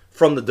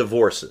from the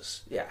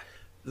divorces. Yeah.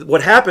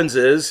 What happens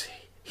is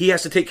he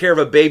has to take care of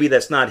a baby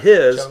that's not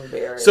his.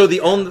 So the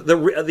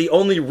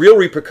only real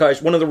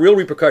repercussion, one of the real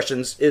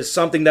repercussions, is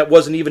something that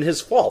wasn't even his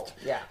fault.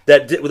 Yeah.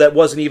 That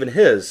wasn't even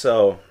his.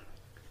 So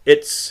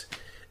it's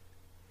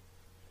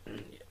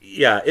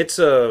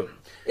a.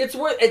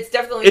 It's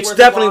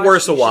definitely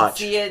worth a watch.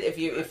 See it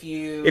if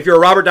you're a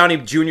Robert Downey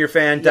Jr.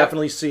 fan,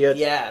 definitely see it.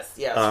 Yes,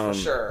 for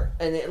sure.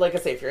 And like I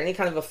say, if you're any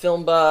kind of a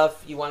film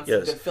buff, you want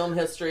some good film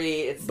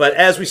history. But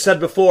as we said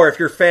before, if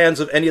you're fans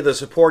of any of the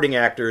supporting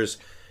actors,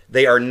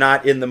 they are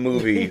not in the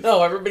movie.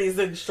 No, everybody's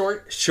in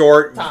short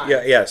time.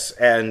 Yes,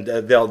 and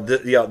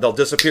they'll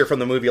disappear from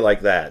the movie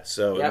like that.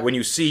 So when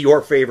you see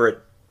your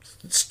favorite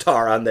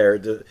star on there,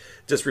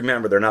 just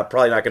remember they're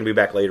probably not going to be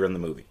back later in the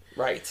movie.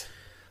 Right.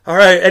 All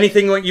right.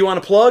 Anything you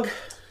want to plug?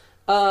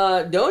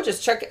 No,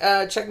 just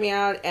check me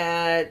out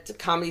at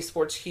Comedy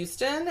Sports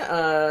Houston,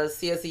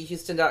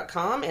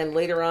 CSEHouston.com, and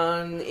later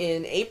on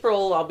in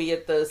April, I'll be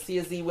at the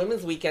CSE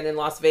Women's Weekend in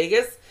Las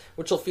Vegas,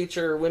 which will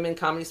feature women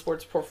comedy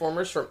sports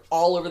performers from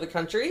all over the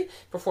country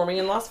performing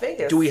in Las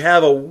Vegas. Do we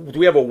have a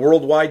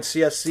worldwide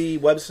CSE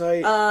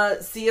website?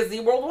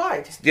 CSE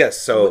Worldwide.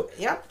 Yes. So.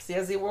 Yep,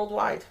 CSE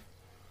Worldwide.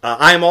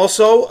 I'm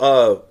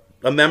also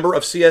a member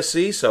of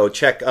CSC, so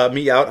check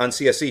me out on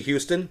CSC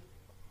Houston.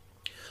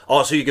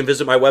 Also, you can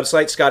visit my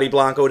website,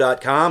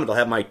 scottyblanco.com. It'll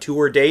have my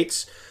tour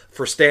dates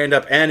for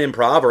stand-up and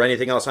improv or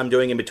anything else I'm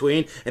doing in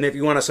between. And if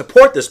you want to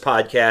support this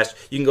podcast,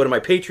 you can go to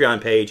my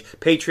Patreon page,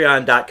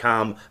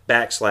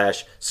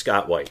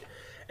 patreon.com/Scott White.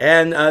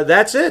 And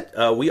that's it.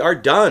 We are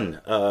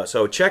done.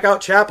 So check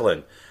out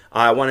Chaplin.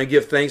 I want to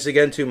give thanks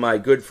again to my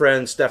good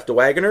friend, Steph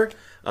DeWagoner,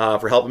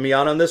 for helping me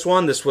out on this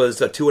one. This was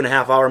a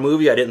 2.5-hour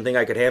movie. I didn't think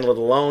I could handle it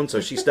alone,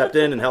 so she stepped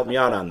in and helped me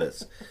out on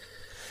this.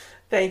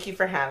 Thank you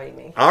for having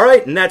me. All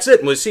right, and that's it.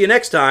 And we'll see you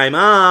next time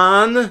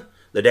on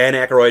the Dan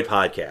Aykroyd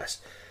Podcast.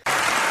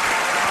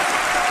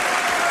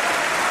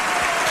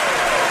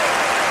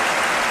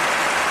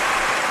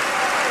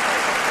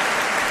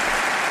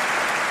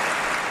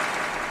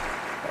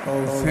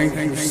 Oh, thank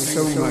you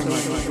so much.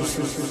 This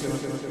is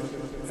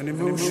an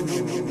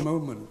emotional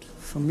moment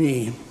for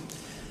me.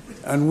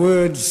 And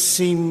words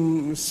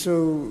seem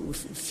so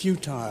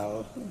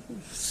futile,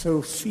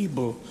 so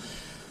feeble.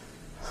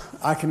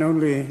 I can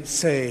only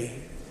say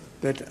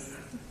that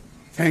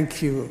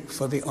thank you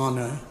for the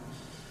honor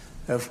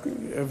of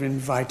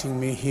inviting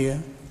me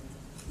here.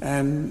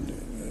 And,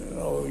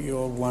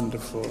 you're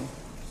wonderful,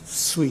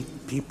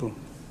 sweet people.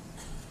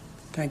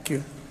 Thank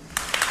you.